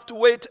don't have to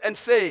wait and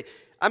say,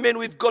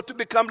 we've got to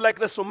become like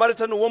the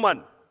Samaritan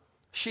woman.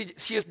 She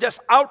is just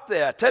out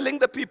there telling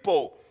the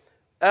people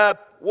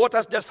what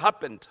has just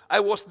happened. I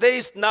was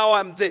this, now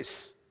I'm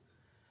this.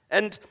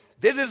 And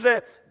this is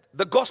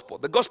the gospel.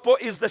 The gospel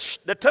is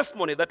the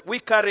testimony that we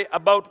carry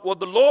about what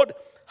the Lord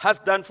has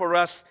done for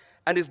us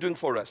and is doing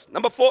for us.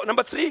 Number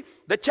 3,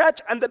 the church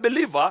and the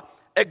believer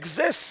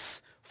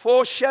exists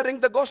for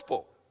sharing the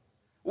gospel.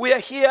 We are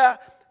here.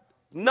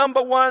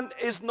 Number 1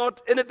 is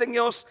not anything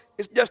else.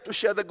 It's just to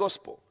share the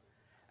gospel.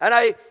 And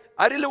I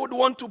really would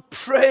want to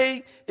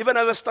pray, even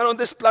as I stand on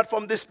this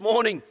platform this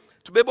morning,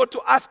 to be able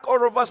to ask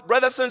all of us,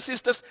 brothers and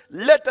sisters,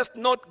 let us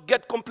not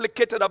get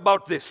complicated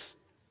about this.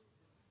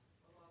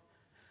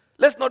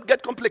 Let's not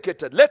get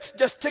complicated. Let's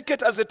just take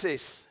it as it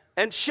is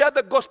and share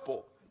the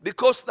gospel,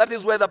 because that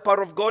is where the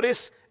power of God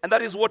is, and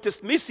that is what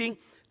is missing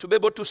to be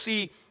able to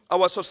see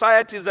our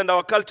societies and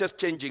our cultures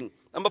changing.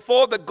 Number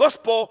 4, the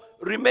gospel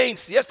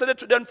remains yesterday,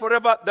 today, and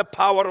forever, the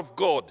power of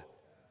God.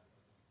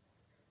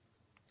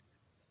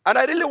 And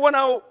I really want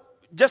to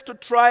just to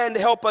try and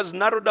help us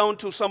narrow down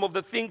to some of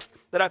the things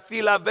that I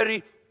feel are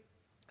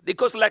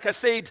because like I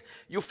said,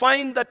 you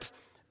find that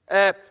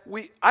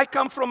I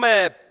come from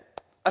a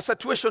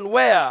situation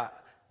where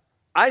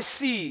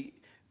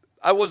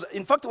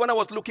in fact, when I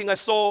was looking, I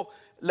saw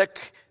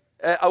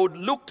I would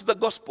look to the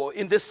gospel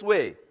in this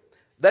way.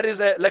 There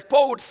is like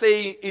Paul would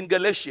say in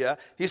Galatia,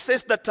 he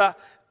says that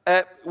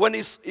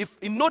if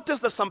he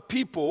noticed that some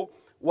people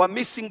were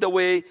missing the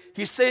way,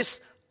 he says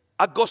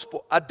a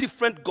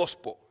different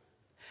gospel.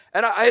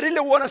 And I really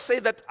want to say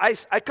that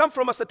I come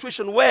from a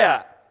situation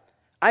where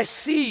I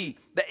see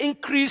the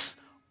increase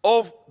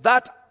of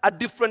a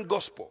different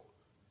gospel.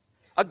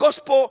 A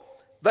gospel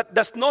that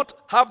does not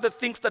have the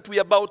things that we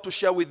are about to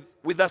share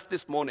with us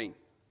this morning.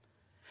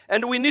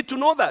 And we need to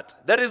know that.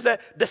 There is a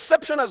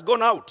deception has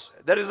gone out.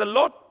 There is a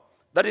lot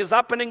that is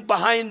happening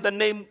behind the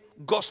name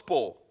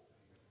gospel.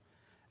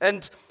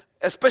 And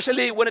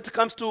especially when it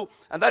comes to,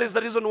 and that is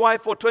the reason why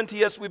for 20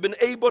 years we've been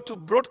able to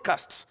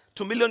broadcast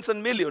to millions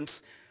and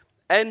millions.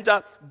 And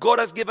God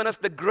has given us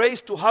the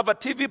grace to have a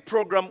TV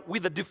program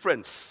with a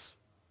difference.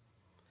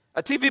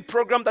 A TV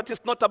program that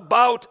is not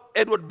about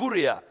Edward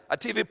Buria. A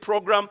TV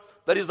program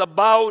that is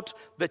about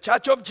the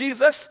Church of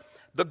Jesus,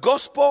 the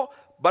gospel,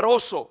 but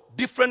also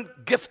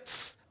different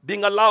gifts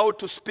being allowed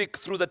to speak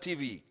through the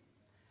TV.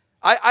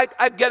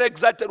 I get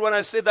excited when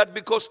I say that,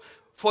 because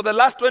for the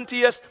last 20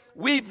 years,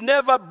 we've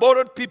never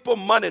borrowed people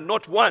money,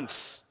 not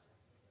once.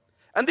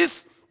 And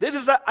this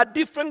is a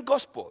different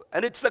gospel.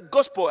 And it's a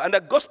gospel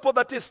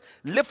that is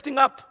lifting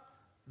up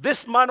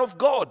this man of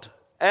God.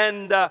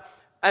 And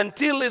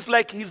until it's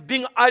like he's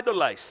being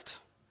idolized.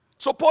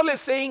 So Paul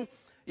is saying,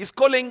 he's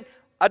calling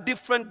a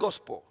different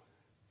gospel.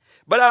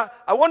 But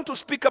I want to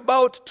speak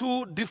about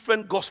 2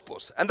 different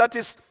gospels. And that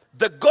is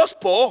the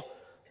gospel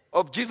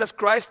of Jesus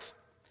Christ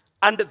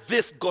and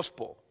this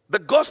gospel. The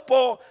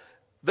gospel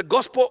the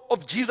gospel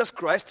of Jesus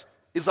Christ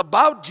is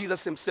about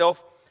Jesus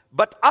himself,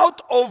 but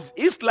out of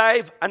his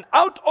life and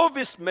out of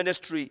his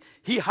ministry,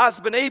 he has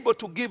been able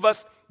to give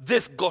us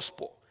this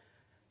gospel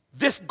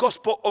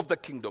of the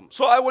kingdom.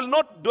 So I will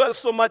not dwell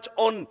so much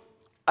on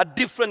a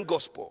different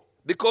gospel,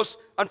 because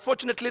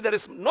unfortunately there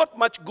is not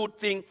much good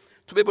thing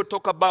to be able to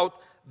talk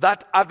about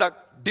that other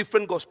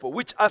different gospel,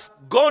 which has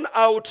gone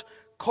out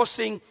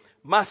causing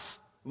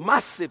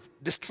massive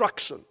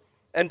destruction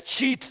and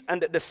cheat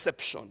and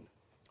deception.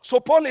 So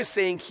Paul is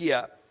saying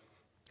here,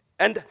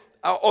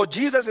 or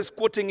Jesus is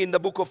quoting in the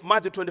book of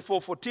Matthew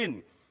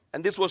 24:14,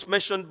 and this was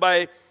mentioned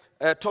by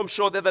Tom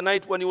Shaw the other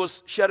night when he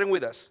was sharing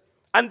with us.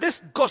 And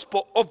this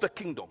gospel of the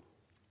kingdom,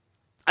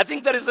 I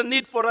think there is a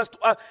need for us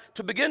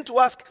to begin to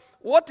ask,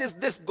 what is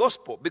this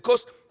gospel?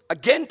 Because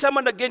again, time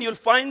and again, you'll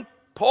find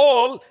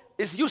Paul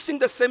is using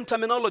the same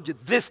terminology,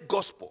 this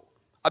gospel.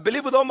 I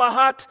believe with all my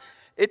heart,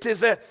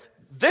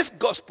 this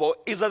gospel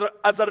is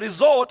as a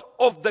result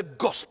of the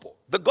gospel.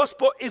 The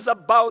gospel is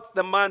about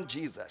the man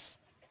Jesus.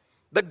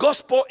 The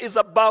gospel is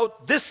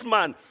about this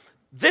man,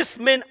 this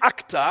main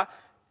actor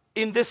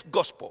in this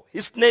gospel.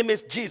 His name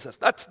is Jesus.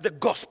 That's the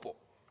gospel.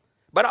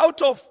 But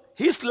out of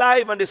his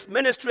life and his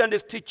ministry and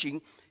his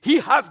teaching, he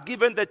has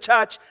given the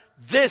church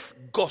this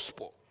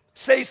gospel.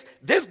 Says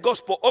this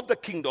gospel of the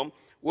kingdom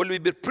will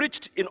be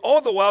preached in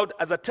all the world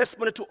as a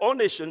testimony to all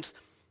nations.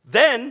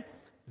 Then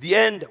the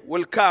end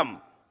will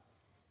come.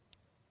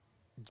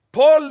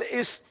 Paul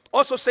is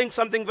also saying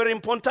something very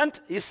important.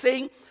 He's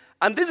saying,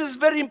 and this is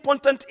very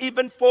important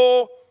even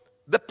for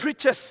the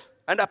preachers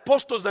and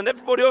apostles and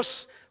everybody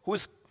else who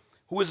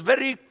is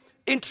very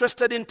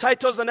interested in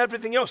titles and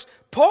everything else.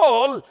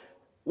 Paul,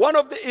 one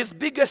of his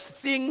biggest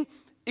thing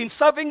in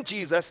serving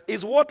Jesus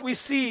is what we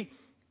see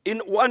in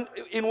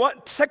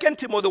 2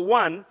 Timothy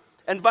 1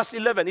 and verse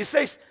 11. He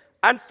says,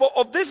 and for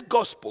of this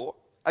gospel,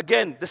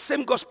 again, the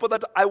same gospel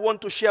that I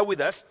want to share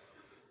with us,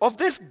 of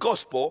this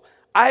gospel,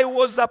 I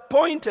was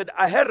appointed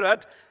a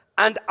herald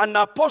and an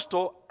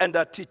apostle and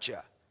a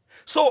teacher.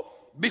 So,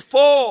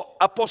 before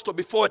apostle,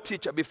 before a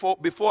teacher,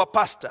 before a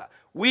pastor,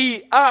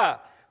 we are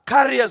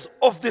carriers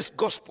of this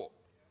gospel.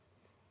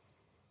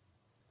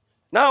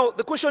 Now,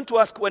 the question to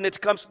ask when it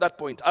comes to that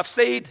point, I've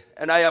said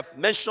and I have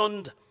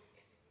mentioned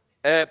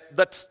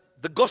that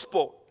the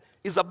gospel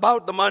is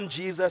about the man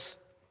Jesus.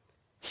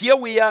 Here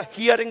we are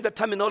hearing the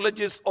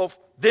terminologies of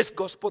this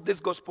gospel, this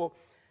gospel.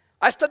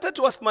 I started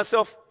to ask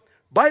myself,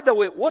 by the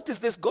way, what is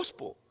this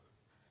gospel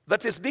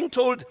that is being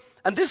told?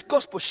 And this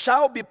gospel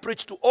shall be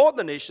preached to all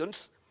the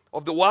nations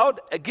of the world,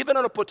 given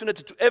an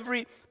opportunity to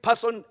every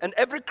person and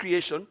every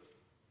creation,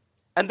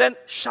 and then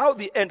shall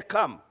the end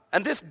come.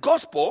 And this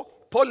gospel,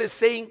 Paul is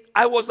saying,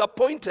 I was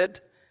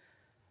appointed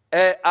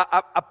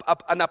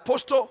an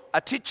apostle, a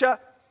teacher,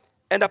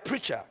 and a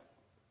preacher.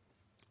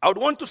 I would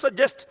want to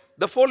suggest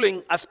the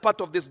following as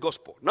part of this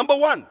gospel. Number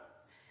one,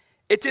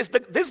 it is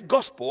this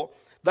gospel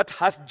that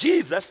has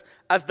Jesus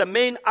as the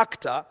main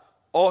actor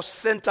or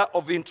center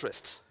of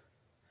interest.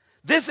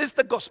 This is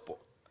the gospel.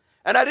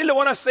 And I really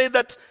want to say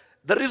that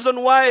the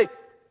reason why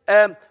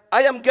I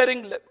am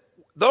getting,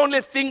 the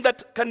only thing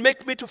that can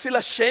make me to feel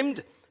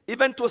ashamed,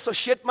 even to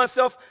associate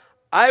myself,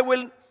 I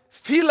will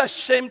feel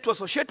ashamed to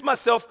associate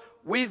myself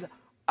with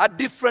a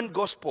different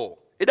gospel.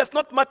 It does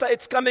not matter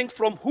it's coming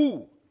from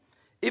who.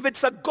 If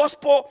it's a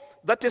gospel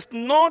that is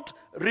not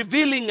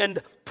revealing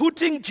and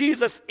putting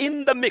Jesus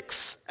in the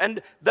mix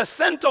and the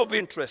center of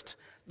interest,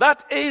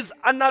 that is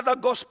another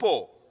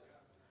gospel.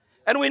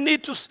 And we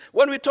need to,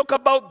 when we talk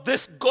about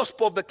this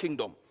gospel of the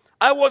kingdom,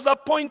 I was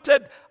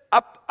appointed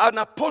an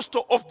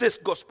apostle of this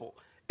gospel.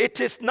 It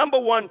is, number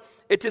one,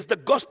 it is the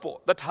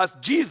gospel that has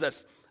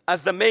Jesus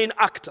as the main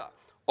actor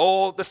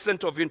or the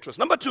center of interest.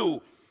 Number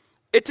two,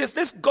 it is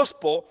this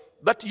gospel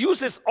that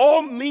uses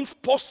all means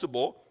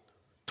possible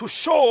to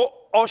show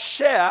or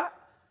share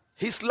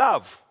his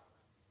love.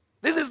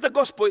 This is the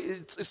gospel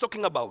it's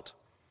talking about.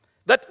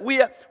 That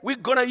we're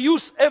going to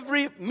use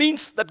every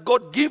means that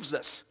God gives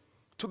us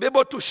to be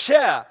able to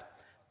share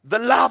the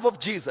love of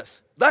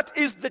Jesus. This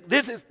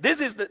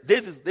is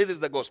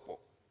the gospel.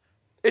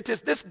 It is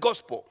this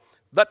gospel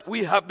that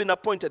we have been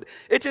appointed.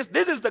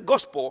 This is the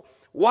gospel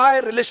why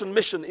Relation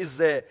Mission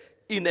is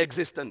in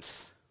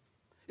existence.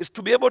 Is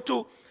to be able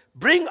to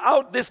bring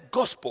out this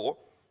gospel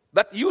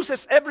that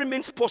uses every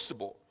means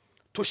possible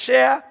to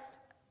share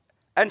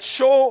and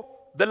show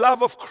the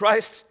love of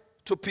Christ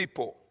to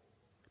people.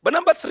 But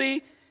number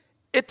three,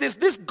 it is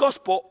this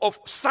gospel of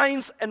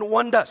signs and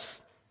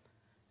wonders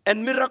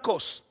and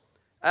miracles.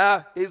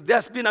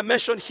 There's been a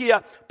mention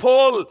here.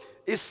 Paul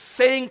is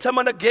saying time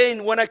and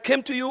again, when I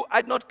came to you,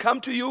 I did not come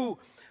to you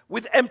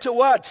with empty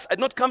words. I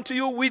did not come to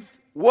you with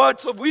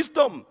words of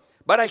wisdom,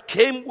 but I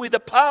came with the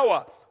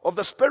power of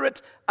the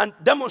Spirit and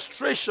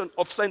demonstration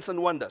of signs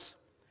and wonders.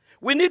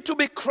 We need to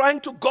be crying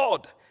to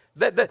God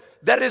that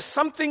there is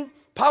something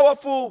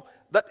powerful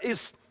that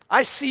is,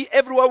 I see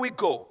everywhere we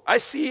go. I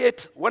see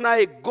it when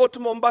I go to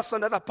Mombasa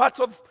and other parts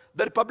of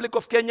the Republic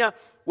of Kenya,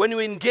 when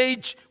we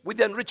engage with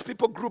the unreached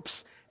people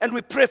groups and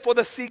we pray for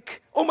the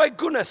sick. Oh my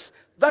goodness,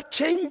 that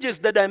changes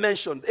the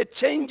dimension. It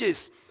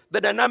changes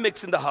the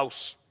dynamics in the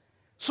house.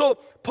 So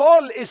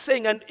Paul is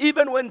saying, and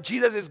even when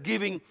Jesus is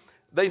giving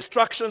the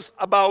instructions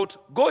about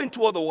going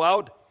to all the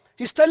world,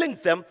 he's telling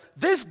them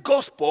this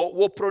gospel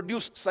will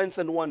produce signs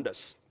and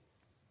wonders.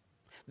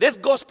 This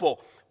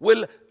gospel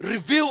will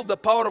reveal the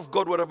power of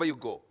God wherever you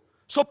go.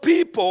 So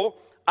people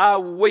are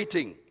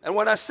waiting. And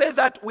when I say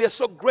that, we are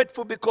so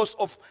grateful because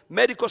of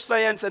medical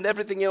science and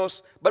everything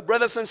else. But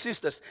brothers and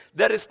sisters,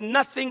 there is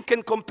nothing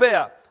can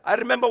compare. I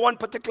remember one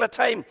particular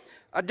time,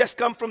 I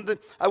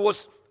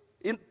was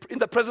in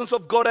the presence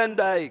of God, and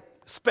I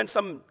spent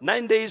some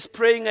 9 days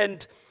praying,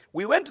 and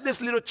we went to this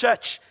little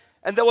church,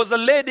 and there was a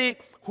lady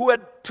who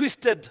had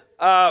twisted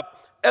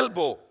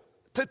elbow,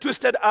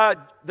 twisted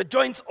the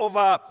joints of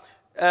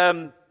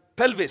her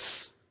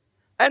pelvis.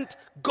 And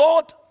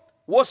God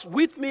was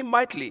with me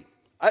mightily.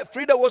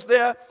 Frida was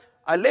there.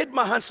 I laid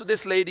my hands to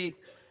this lady,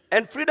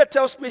 and Frida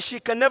tells me she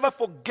can never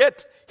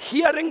forget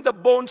hearing the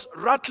bones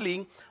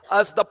rattling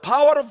as the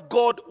power of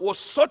God was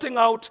sorting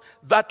out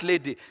that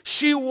lady.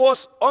 She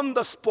was on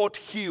the spot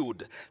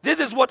healed. This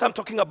is what I'm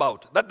talking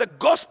about, that the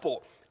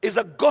gospel is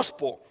a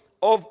gospel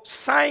of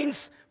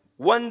signs,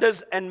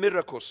 wonders, and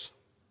miracles.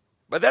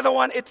 But the other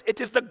one, it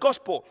is the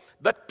gospel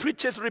that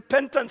preaches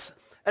repentance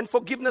and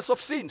forgiveness of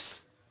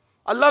sins.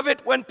 I love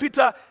it when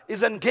Peter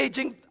is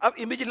engaging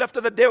immediately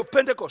after the day of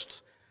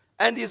Pentecost.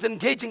 And he's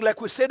engaging, like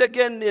we said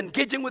again,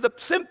 engaging with the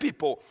same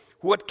people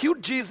who had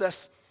killed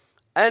Jesus,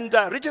 and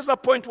reaches a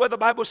point where the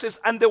Bible says,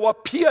 and there were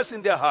tears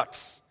in their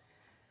hearts.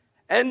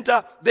 And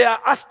they are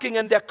asking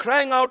and they're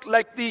crying out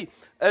like the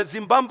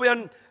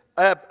Zimbabwean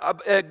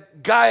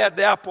guy at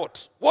the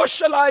airport. What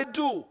shall I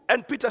do?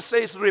 And Peter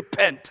says,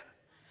 repent.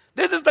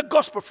 This is the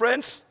gospel,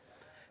 friends.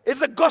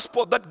 It's a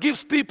gospel that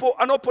gives people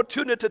an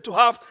opportunity to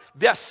have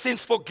their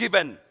sins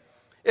forgiven.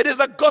 It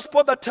is a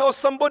gospel that tells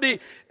somebody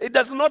it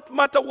does not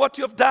matter what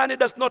you've done. It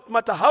does not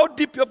matter how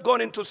deep you've gone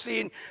into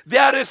sin.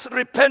 There is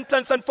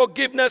repentance and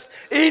forgiveness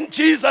in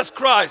Jesus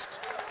Christ.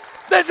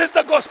 This is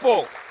the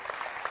gospel.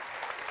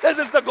 This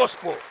is the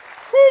gospel.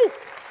 Woo.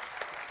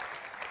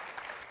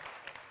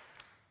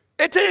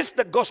 It is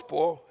the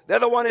gospel. The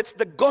other one, it's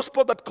the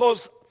gospel that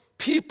calls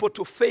people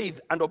to faith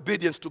and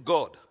obedience to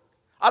God.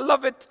 I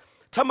love it.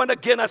 Time and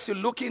again, as you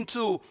look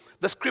into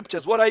the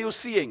scriptures, what are you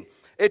seeing?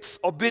 It's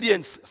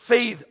obedience,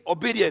 faith,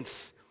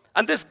 obedience.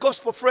 And this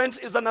gospel, friends,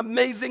 is an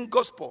amazing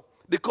gospel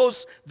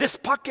because this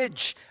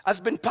package has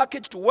been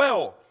packaged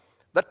well,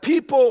 that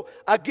people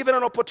are given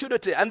an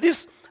opportunity. And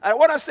this, I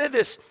want to say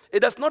this, it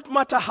does not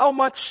matter how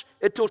much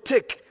it will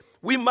take.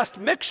 We must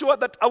make sure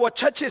that our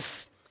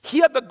churches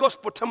hear the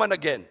gospel time and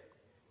again,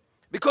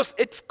 because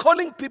it's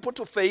calling people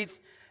to faith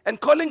and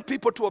calling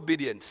people to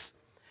obedience.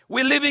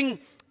 We're living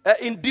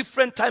in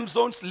different time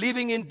zones,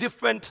 living in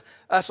different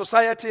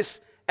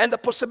societies, and the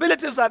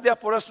possibilities are there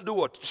for us to do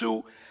what?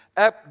 To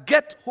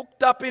get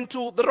hooked up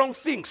into the wrong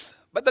things.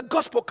 But the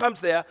gospel comes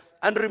there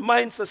and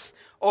reminds us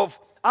of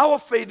our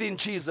faith in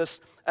Jesus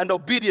and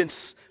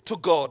obedience to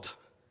God.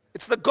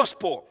 It's the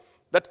gospel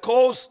that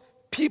calls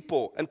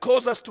people and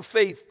calls us to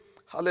faith,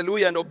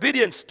 hallelujah, and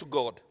obedience to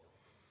God.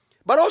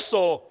 But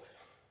also,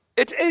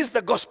 it is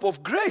the gospel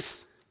of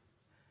grace.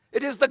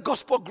 It is the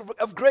gospel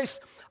of grace.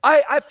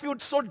 I feel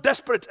so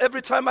desperate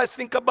every time I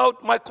think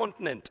about my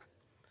continent.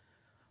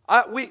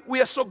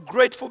 We are so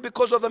grateful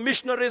because of the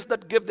missionaries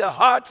that gave their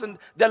hearts and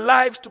their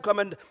lives to come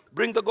and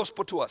bring the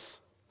gospel to us.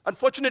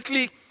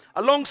 Unfortunately,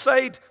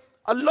 alongside,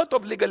 a lot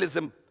of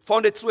legalism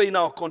found its way in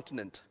our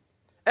continent.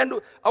 And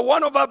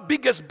one of our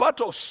biggest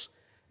battles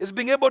is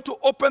being able to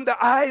open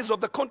the eyes of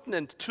the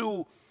continent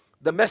to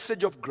the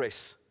message of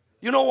grace.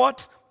 You know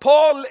what?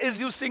 Paul is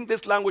using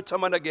this language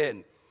time and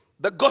again.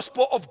 The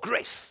gospel of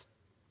grace.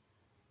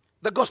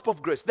 The gospel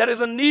of grace. There is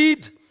a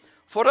need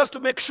for us to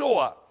make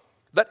sure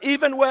that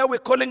even where we're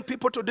calling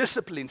people to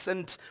disciplines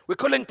and we're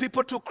calling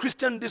people to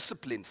Christian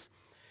disciplines,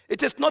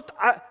 it is not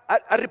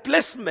a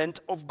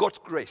replacement of God's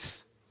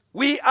grace.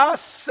 We are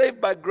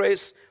saved by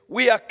grace,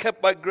 we are kept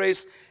by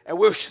grace, and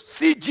we'll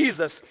see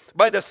Jesus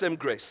by the same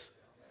grace.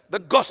 The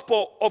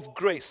gospel of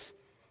grace.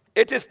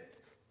 It is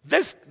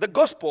the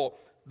gospel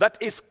that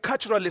is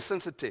culturally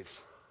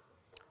sensitive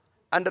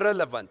and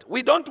relevant.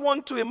 We don't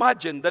want to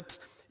imagine that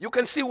you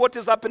can see what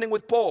is happening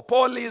with Paul.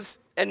 Paul is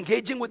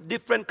engaging with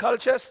different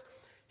cultures.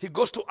 He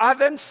goes to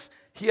Athens,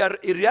 he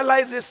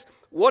realizes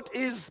what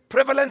is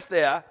prevalent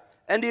there,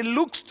 and he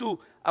looks to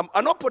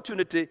an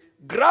opportunity,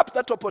 grabs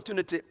that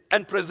opportunity,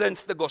 and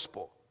presents the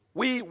gospel.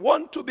 We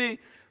want to be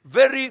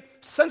very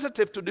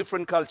sensitive to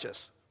different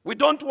cultures. We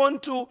don't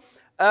want to,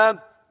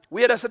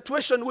 we had a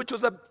situation which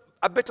was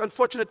a bit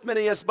unfortunate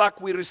many years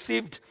back. We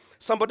received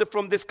somebody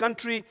from this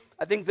country.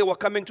 I think they were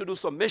coming to do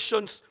some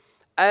missions.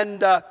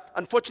 And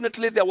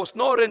unfortunately, there was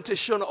no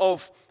orientation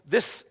of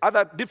this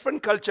other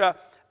different culture.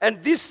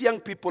 And these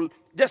young people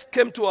just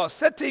came to our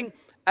setting,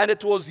 and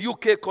it was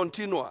UK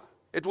Continua.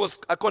 It was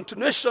a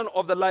continuation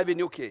of the life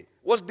in UK. It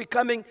was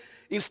becoming,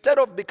 instead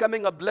of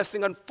becoming a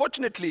blessing,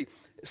 unfortunately,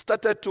 it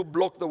started to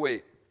block the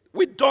way.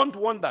 We don't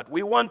want that.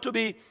 We want to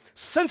be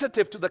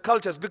sensitive to the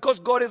cultures because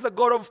God is the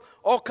God of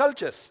all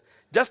cultures.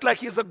 Just like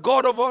he's a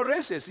God of all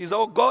races. He's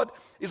our God.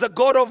 He's a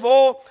God of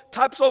all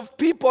types of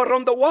people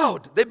around the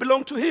world. They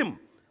belong to him.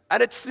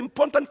 And it's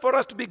important for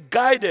us to be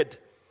guided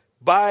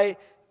by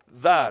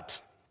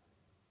that.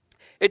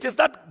 It is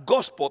that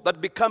gospel that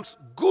becomes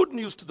good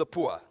news to the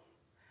poor.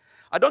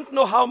 I don't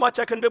know how much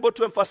I can be able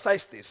to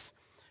emphasize this.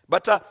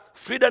 But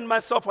Frida and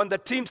myself and the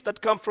teams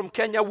that come from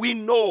Kenya, we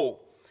know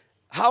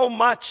how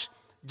much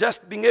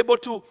just being able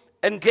to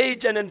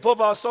engage and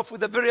involve ourselves with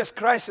the various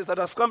crises that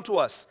have come to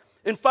us.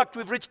 In fact,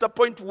 we've reached a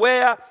point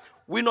where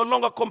we no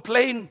longer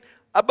complain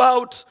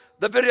about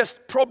the various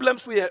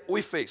problems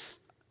we face,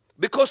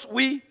 because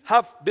we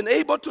have been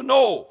able to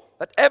know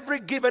that every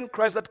given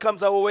crisis that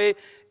comes our way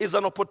is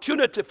an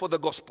opportunity for the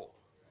gospel.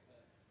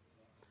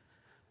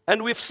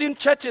 And we've seen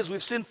churches,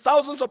 we've seen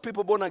thousands of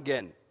people born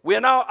again. We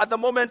are now, at the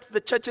moment,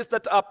 the churches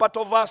that are part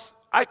of us,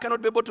 I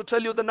cannot be able to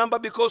tell you the number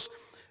because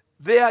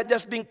they are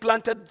just being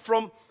planted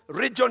from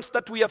regions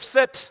that we have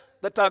set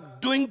that are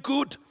doing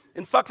good.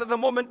 In fact, at the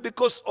moment,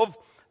 because of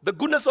the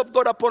goodness of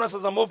God upon us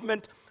as a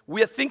movement,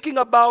 we are thinking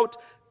about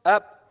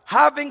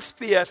having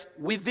spheres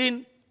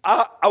within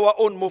our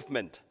own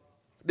movement.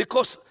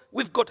 Because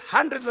we've got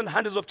hundreds and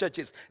hundreds of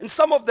churches. And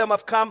some of them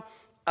have come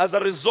as a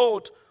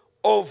result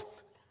of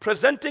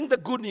presenting the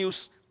good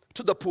news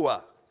to the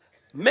poor.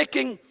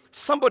 Making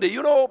somebody,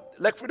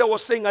 like Frida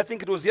was saying, I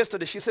think it was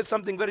yesterday, she said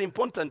something very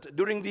important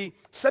during the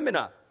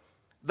seminar.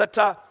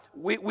 That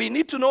we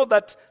need to know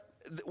that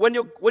when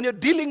you're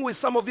dealing with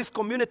some of these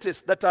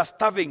communities that are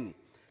starving,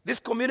 these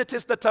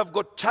communities that have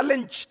got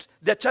challenged,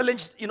 they're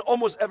challenged in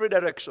almost every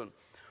direction.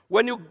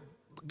 When you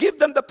give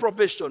them the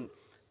provision,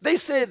 they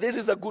say this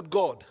is a good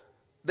God.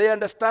 They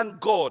understand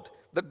God,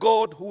 the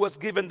God who has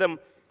given them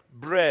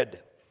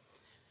bread.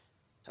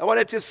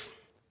 It is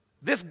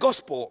this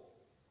gospel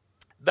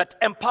that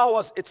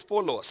empowers its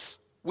followers.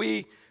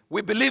 We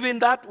believe in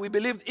that. We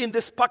believe in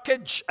this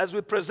package as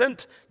we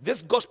present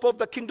this gospel of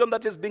the kingdom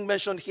that is being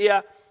mentioned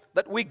here,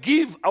 that we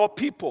give our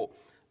people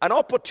an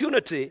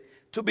opportunity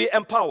to be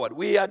empowered.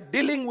 We are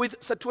dealing with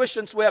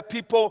situations where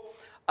people,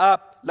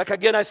 like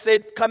again I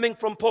said, coming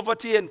from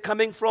poverty and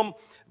coming from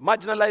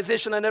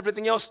marginalization and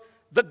everything else.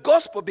 The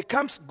gospel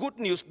becomes good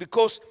news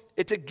because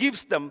it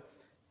gives them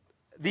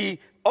the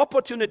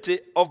opportunity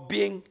of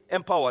being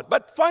empowered.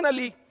 But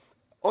finally,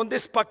 on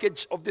this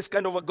package of this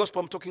kind of a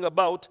gospel I'm talking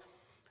about,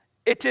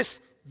 it is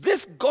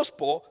this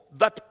gospel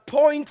that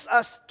points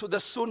us to the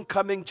soon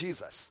coming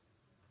Jesus.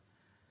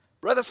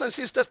 Brothers and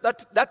sisters,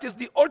 that is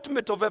the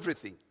ultimate of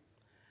everything.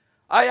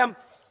 I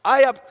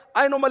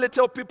normally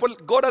tell people,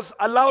 God has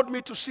allowed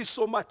me to see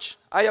so much.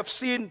 I have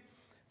seen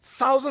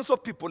thousands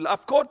of people.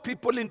 I've called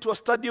people into a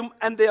stadium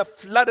and they have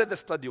flooded the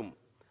stadium.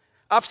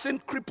 I've seen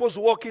cripples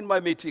walk in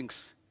my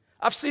meetings.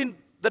 I've seen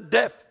the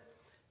deaf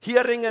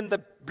hearing and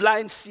the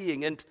blind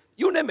seeing, and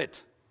you name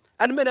it,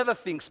 and many other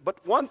things.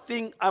 But one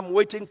thing I'm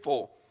waiting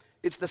for,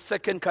 it's the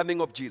second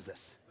coming of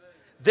Jesus.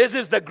 This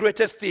is the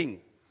greatest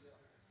thing.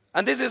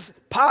 And this is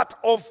part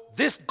of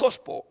this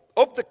gospel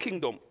of the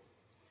kingdom.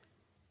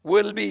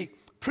 Will be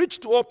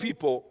preached to all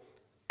people,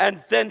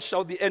 and then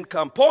shall the end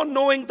come. Paul,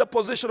 knowing the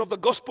position of the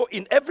gospel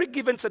in every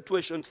given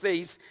situation,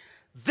 says,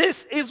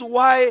 this is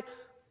why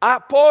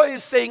Paul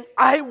is saying,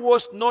 I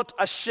was not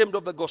ashamed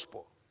of the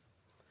gospel.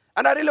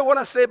 And I really want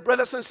to say,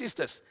 brothers and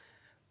sisters,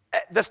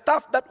 the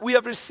stuff that we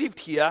have received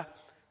here,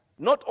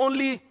 not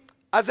only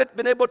has it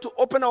been able to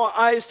open our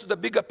eyes to the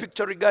bigger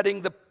picture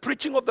regarding the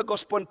preaching of the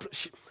gospel and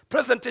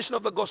presentation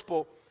of the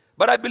gospel,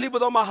 but I believe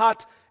with all my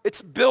heart,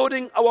 it's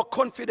building our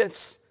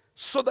confidence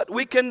so that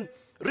we can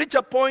reach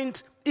a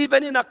point,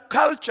 even in a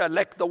culture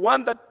like the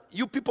one that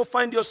you people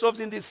find yourselves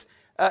in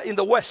in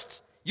the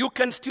West, you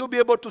can still be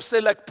able to say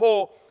like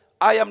Paul,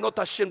 I am not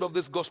ashamed of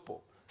this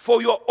gospel. For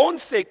your own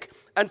sake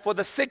and for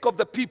the sake of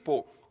the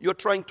people you're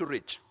trying to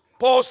reach.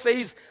 Paul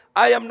says,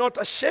 I am not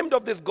ashamed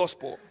of this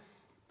gospel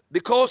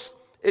because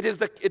it is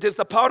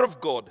the power of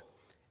God.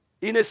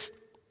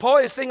 Paul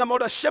is saying, I'm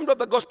not ashamed of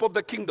the gospel of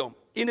the kingdom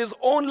in his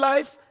own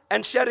life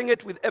and sharing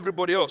it with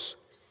everybody else.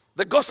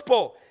 The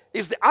gospel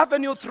is the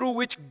avenue through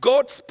which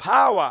God's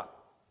power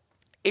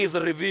is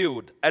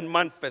revealed and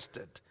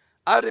manifested.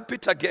 I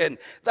repeat again,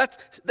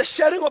 that the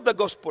sharing of the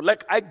gospel,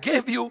 like I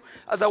gave you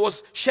as I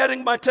was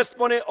sharing my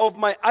testimony of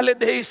my early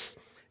days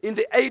in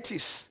the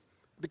 80s,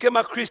 became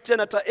a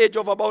Christian at the age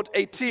of about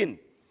 18,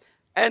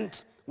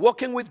 and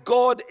walking with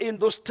God in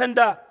those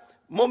tender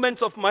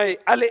moments of my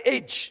early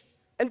age,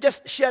 and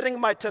just sharing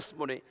my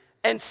testimony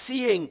and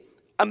seeing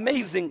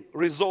amazing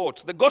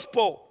results. The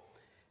gospel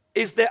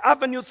is the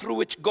avenue through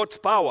which God's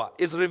power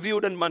is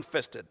revealed and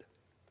manifested.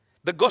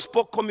 The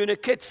gospel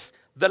communicates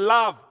the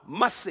love,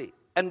 mercy,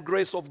 and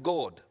grace of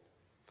God.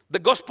 The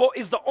gospel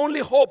is the only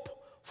hope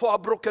for a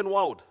broken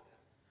world.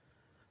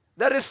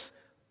 There is,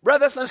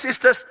 brothers and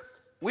sisters,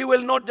 we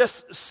will not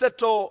just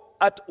settle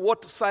at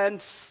what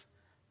science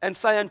and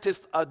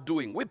scientists are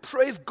doing. We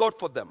praise God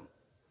for them.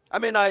 I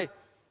mean,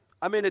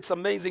 it's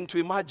amazing to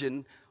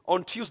imagine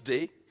on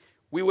Tuesday,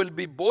 we will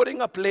be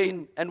boarding a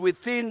plane and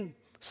within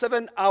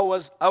 7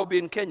 hours, I'll be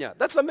in Kenya.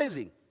 That's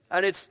amazing.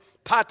 And it's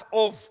part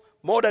of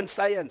modern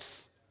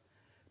science.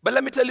 But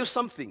let me tell you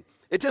something.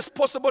 It is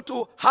possible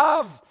to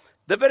have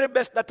the very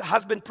best that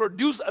has been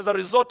produced as a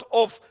result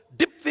of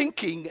deep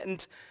thinking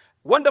and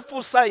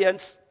wonderful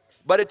science,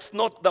 but it's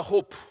not the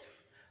hope.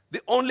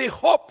 The only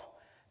hope,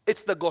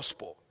 it's the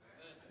gospel.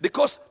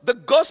 Because the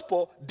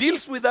gospel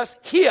deals with us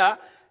here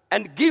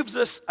and gives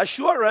us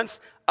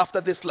assurance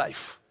after this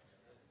life.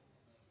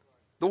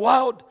 The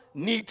world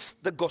needs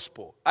the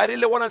gospel. I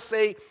really want to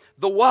say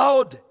the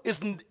world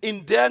is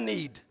in their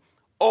need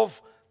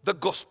of the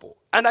gospel.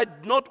 And I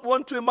do not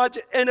want to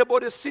imagine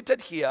anybody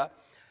seated here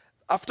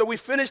after we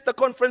finish the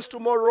conference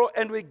tomorrow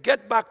and we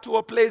get back to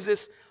our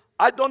places.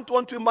 I don't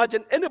want to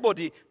imagine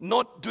anybody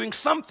not doing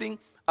something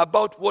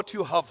about what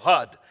you have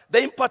heard.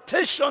 The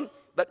impartation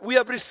that we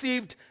have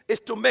received is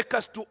to make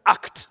us to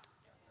act.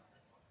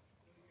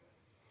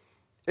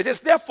 It is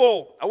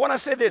therefore, I want to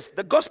say this,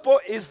 the gospel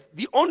is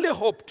the only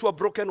hope to a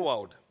broken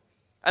world.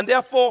 And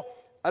therefore,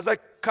 as I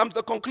come to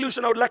the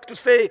conclusion, I would like to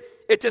say,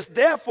 it is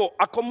therefore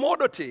a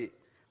commodity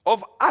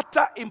of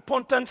utter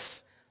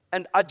importance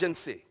and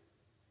urgency.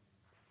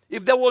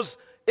 If there was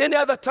any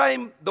other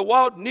time the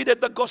world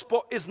needed the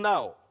gospel, is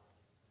now.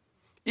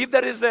 If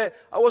there is I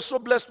was so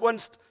blessed when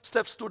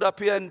Steph stood up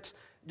here and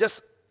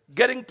just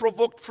getting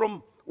provoked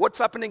from what's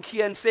happening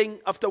here and saying,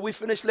 after we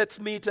finish, let's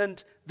meet.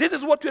 And this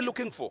is what we're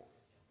looking for.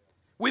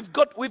 We've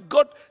got,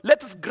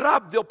 let us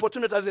grab the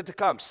opportunity as it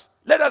comes.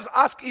 Let us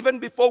ask even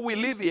before we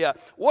leave here,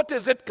 what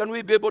is it can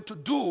we be able to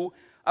do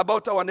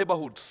about our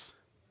neighborhoods?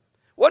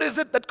 What is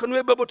it that can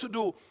we be able to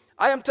do?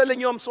 I am telling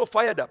you, I'm so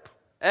fired up.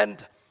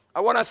 And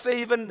I want to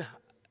say even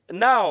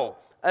now,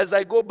 as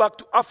I go back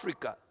to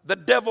Africa, the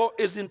devil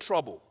is in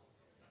trouble.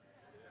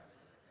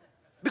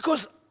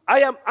 Because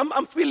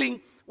I'm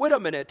feeling, wait a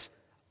minute,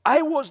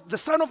 the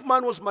Son of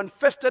Man was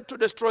manifested to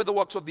destroy the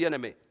works of the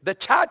enemy. The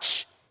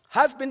church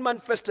has been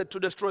manifested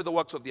to destroy the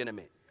works of the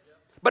enemy.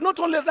 But not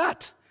only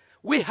that,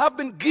 we have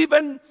been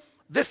given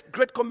this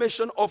great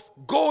commission of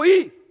go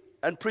ye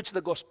and preach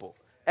the gospel.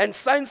 And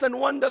signs and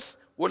wonders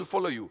will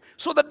follow you.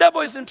 So the devil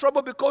is in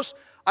trouble because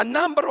a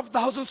number of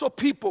thousands of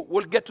people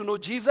will get to know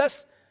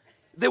Jesus.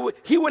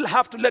 He will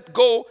have to let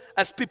go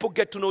as people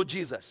get to know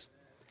Jesus.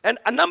 And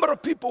a number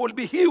of people will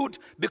be healed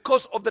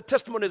because of the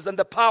testimonies and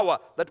the power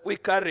that we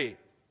carry.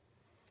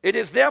 It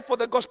is therefore,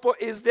 the gospel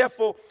is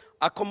therefore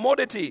a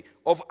commodity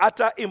of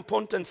utter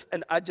importance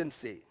and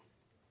urgency.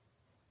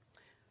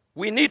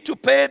 We need to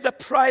pay the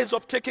price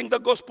of taking the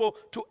gospel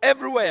to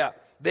everywhere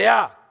they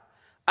are,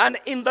 and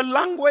in the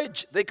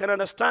language they can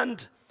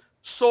understand,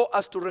 so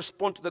as to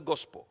respond to the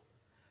gospel.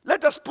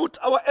 Let us put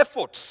our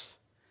efforts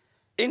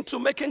into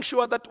making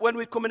sure that when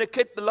we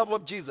communicate the love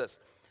of Jesus,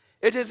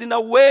 it is in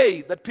a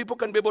way that people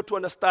can be able to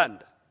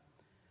understand.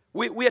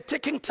 We are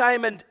taking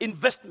time and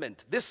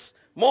investment. This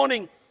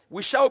morning,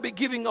 we shall be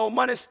giving our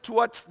money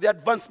towards the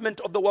advancement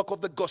of the work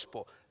of the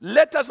gospel.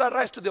 Let us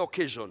arise to the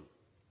occasion.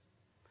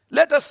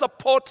 Let us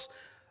support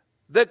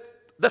the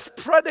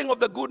spreading of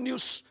the good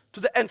news to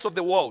the ends of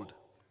the world.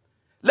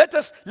 Let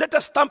us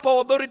stamp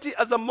our authority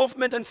as a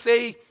movement and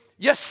say,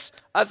 yes,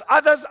 as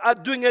others are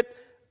doing it,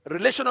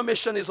 Relational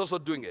Mission is also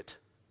doing it.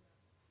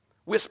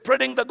 We're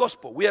spreading the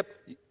gospel. We have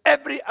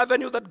every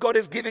avenue that God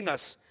is giving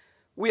us.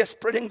 We are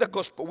spreading the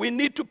gospel. We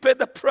need to pay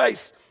the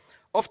price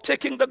of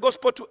taking the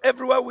gospel to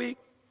everywhere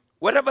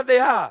wherever they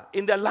are,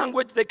 in their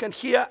language they can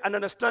hear and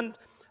understand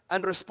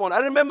and respond. I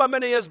remember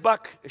many years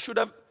back, it should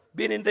have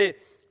been in the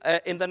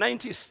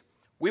 90s,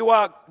 we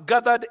were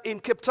gathered in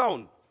Cape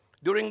Town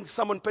during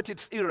Simon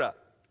Petit's era.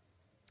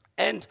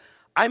 And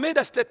I made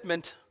a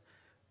statement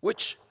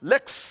which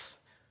Lex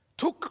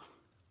took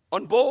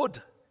on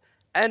board,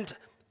 and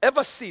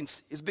ever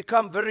since it's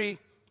become very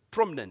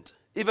prominent,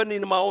 even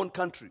in my own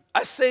country.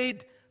 I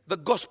said the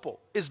gospel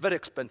is very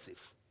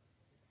expensive.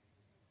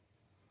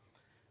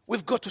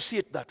 We've got to see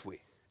it that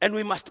way, and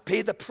we must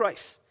pay the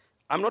price.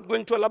 I'm not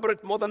going to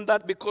elaborate more than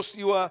that because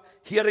you are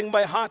hearing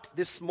my heart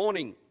this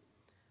morning.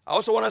 I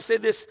also want to say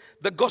this,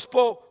 the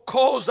gospel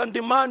calls and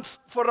demands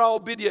for our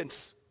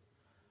obedience.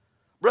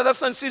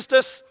 Brothers and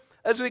sisters,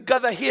 as we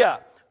gather here,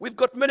 we've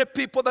got many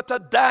people that are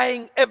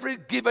dying every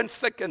given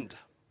second.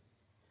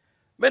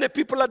 Many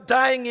people are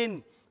dying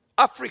in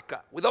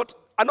Africa without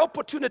an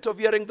opportunity of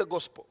hearing the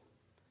gospel.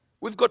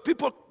 We've got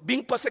people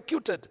being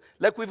persecuted,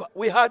 like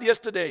we heard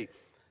yesterday,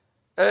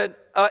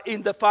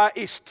 in the Far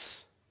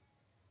East.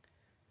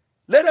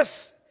 Let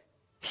us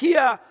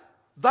hear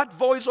that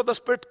voice of the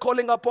Spirit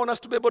calling upon us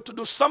to be able to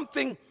do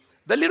something,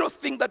 the little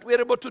thing that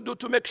we're able to do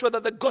to make sure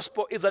that the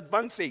gospel is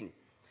advancing.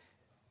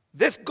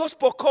 This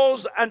gospel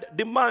calls and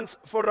demands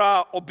for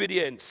our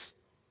obedience.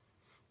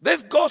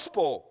 This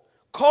gospel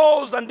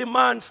calls and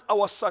demands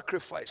our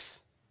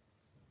sacrifice.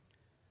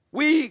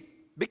 We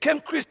became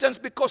Christians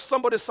because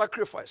somebody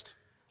sacrificed.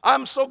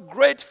 I'm so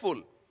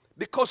grateful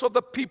because of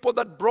the people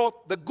that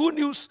brought the good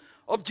news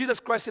of Jesus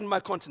Christ in my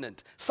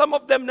continent. Some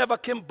of them never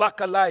came back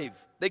alive.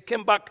 They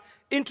came back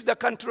into their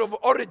country of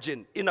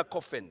origin in a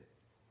coffin.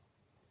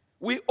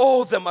 We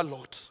owe them a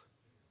lot.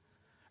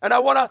 And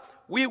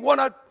we want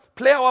to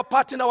play our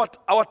part in our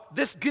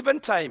this given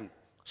time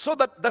so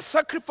that the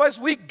sacrifice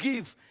we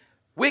give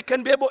we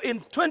can be able, in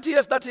 20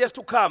 years, 30 years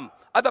to come,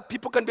 other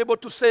people can be able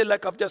to say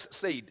like I've just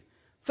said,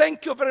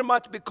 thank you very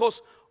much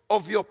because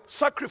of your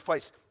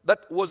sacrifice that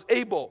was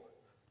able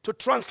to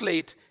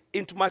translate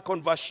into my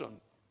conversion.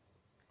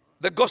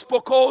 The gospel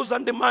calls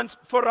and demands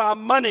for our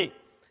money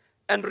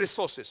and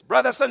resources.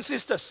 Brothers and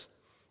sisters,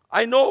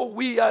 I know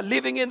we are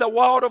living in the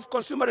world of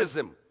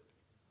consumerism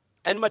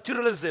and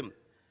materialism,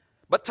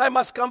 but time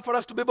has come for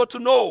us to be able to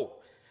know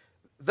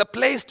the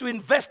place to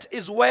invest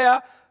is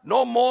where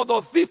no more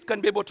the thief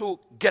can be able to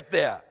get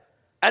there,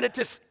 and it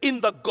is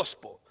in the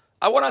gospel.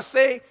 I want to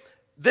say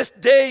this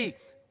day,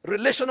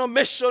 relational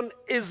mission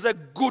is a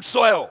good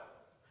soil.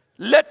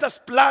 Let us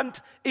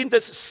plant in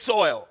this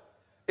soil.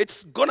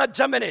 It's going to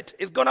germinate.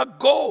 It's going to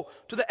go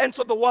to the ends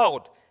of the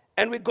world.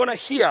 And we're going to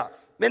hear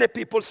many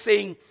people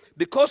saying,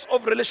 because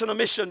of relational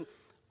mission,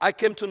 I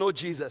came to know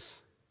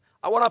Jesus.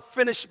 I want to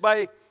finish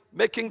by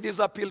making this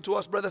appeal to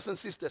us, brothers and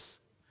sisters.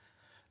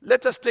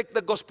 Let us take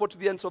the gospel to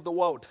the ends of the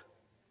world.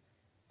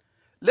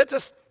 Let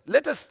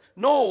us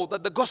know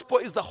that the gospel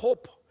is the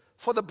hope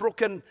for the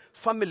broken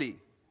family.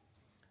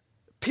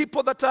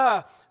 People that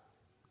are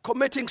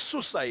committing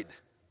suicide,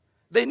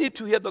 they need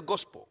to hear the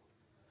gospel.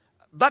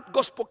 That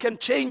gospel can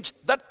change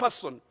that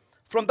person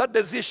from that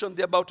decision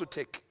they're about to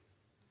take.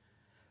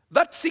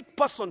 That sick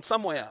person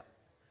somewhere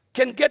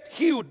can get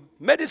healed.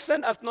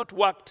 Medicine has not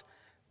worked.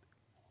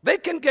 They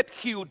can get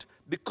healed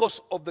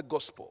because of the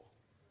gospel.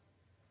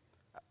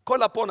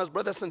 Call upon us,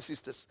 brothers and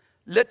sisters.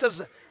 Let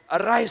us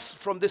arise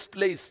from this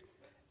place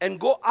and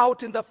go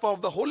out in the power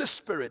of the Holy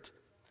Spirit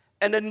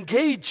and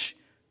engage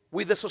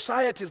with the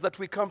societies that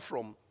we come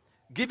from,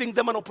 giving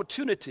them an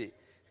opportunity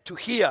to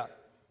hear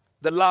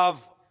the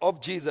love of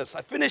Jesus.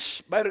 I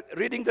finish by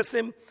reading the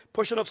same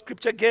portion of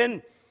scripture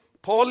again.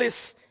 Paul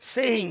is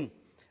saying,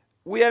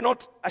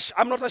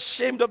 I'm not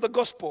ashamed of the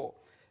gospel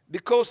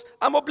because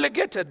I'm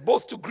obligated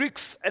both to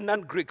Greeks and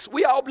non-Greeks.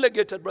 We are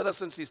obligated,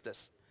 brothers and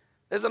sisters.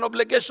 There's an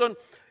obligation.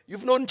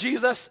 You've known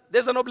Jesus,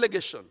 there's an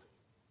obligation.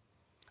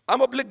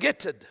 I'm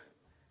obligated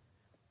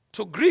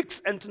to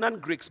Greeks and to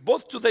non-Greeks,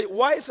 both to the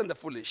wise and the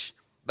foolish.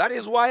 That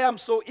is why I'm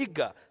so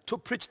eager to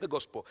preach the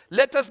gospel.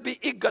 Let us be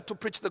eager to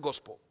preach the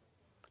gospel.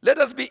 Let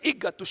us be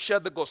eager to share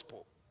the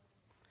gospel.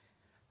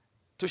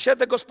 To share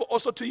the gospel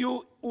also to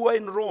you who are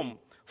in Rome.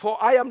 For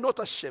I am not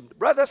ashamed.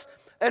 Brothers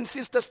and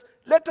sisters,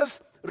 let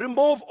us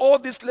remove all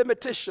these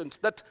limitations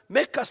that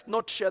make us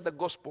not share the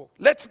gospel.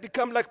 Let's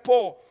become like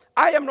Paul.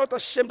 I am not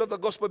ashamed of the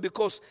gospel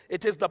because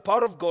it is the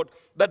power of God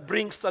that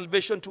brings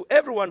salvation to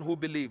everyone who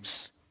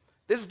believes.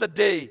 This is the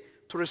day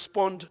to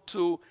respond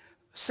to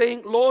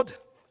saying, Lord,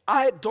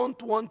 I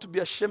don't want to be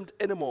ashamed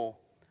anymore.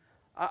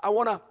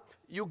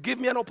 You give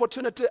me an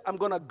opportunity, I'm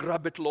going to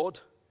grab it, Lord.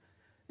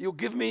 You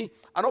give me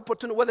an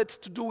opportunity, whether it's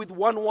to do with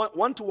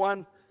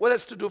one-to-one, whether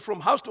it's to do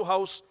from house to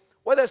house,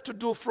 whether it's to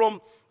do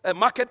from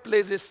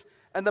marketplaces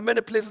and the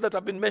many places that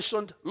have been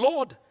mentioned.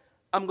 Lord,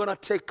 I'm going to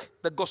take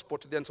the gospel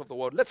to the ends of the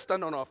world. Let's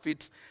stand on our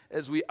feet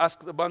as we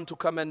ask the band to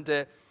come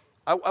and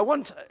I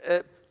want,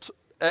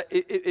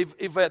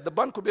 if the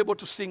band could be able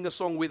to sing a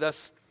song with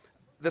us,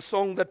 the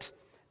song that,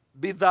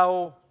 Be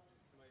Thou,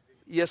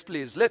 yes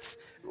please.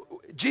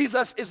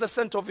 Jesus is the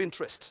center of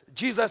interest.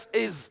 Jesus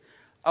is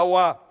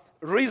our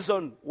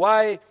reason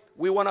why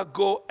we want to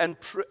go and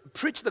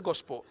preach the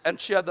gospel and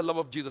share the love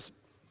of Jesus.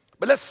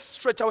 But let's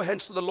stretch our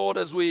hands to the Lord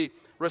as we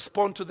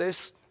respond to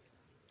this.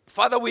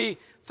 Father, we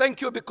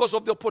thank you because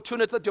of the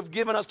opportunity that you've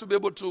given us to be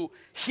able to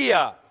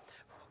hear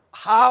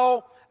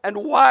how and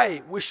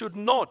why we should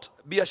not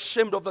be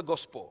ashamed of the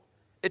gospel.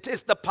 It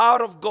is the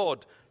power of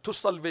God to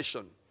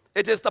salvation.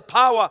 It is the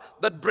power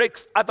that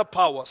breaks other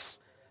powers.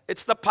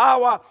 It's the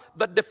power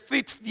that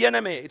defeats the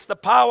enemy. It's the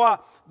power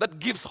that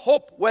gives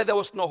hope where there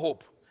was no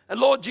hope. And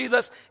Lord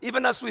Jesus,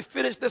 even as we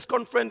finish this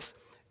conference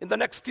in the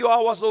next few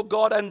hours, oh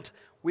God, and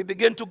we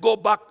begin to go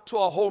back to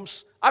our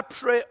homes, I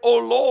pray, oh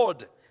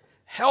Lord,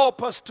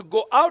 help us to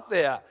go out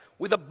there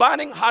with a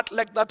burning heart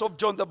like that of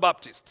John the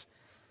Baptist,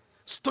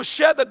 to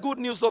share the good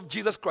news of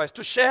Jesus Christ,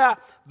 to share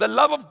the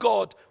love of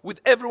God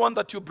with everyone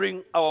that you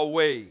bring our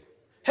way.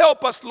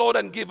 Help us, Lord,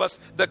 and give us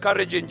the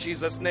courage in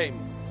Jesus' name.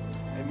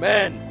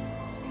 Amen.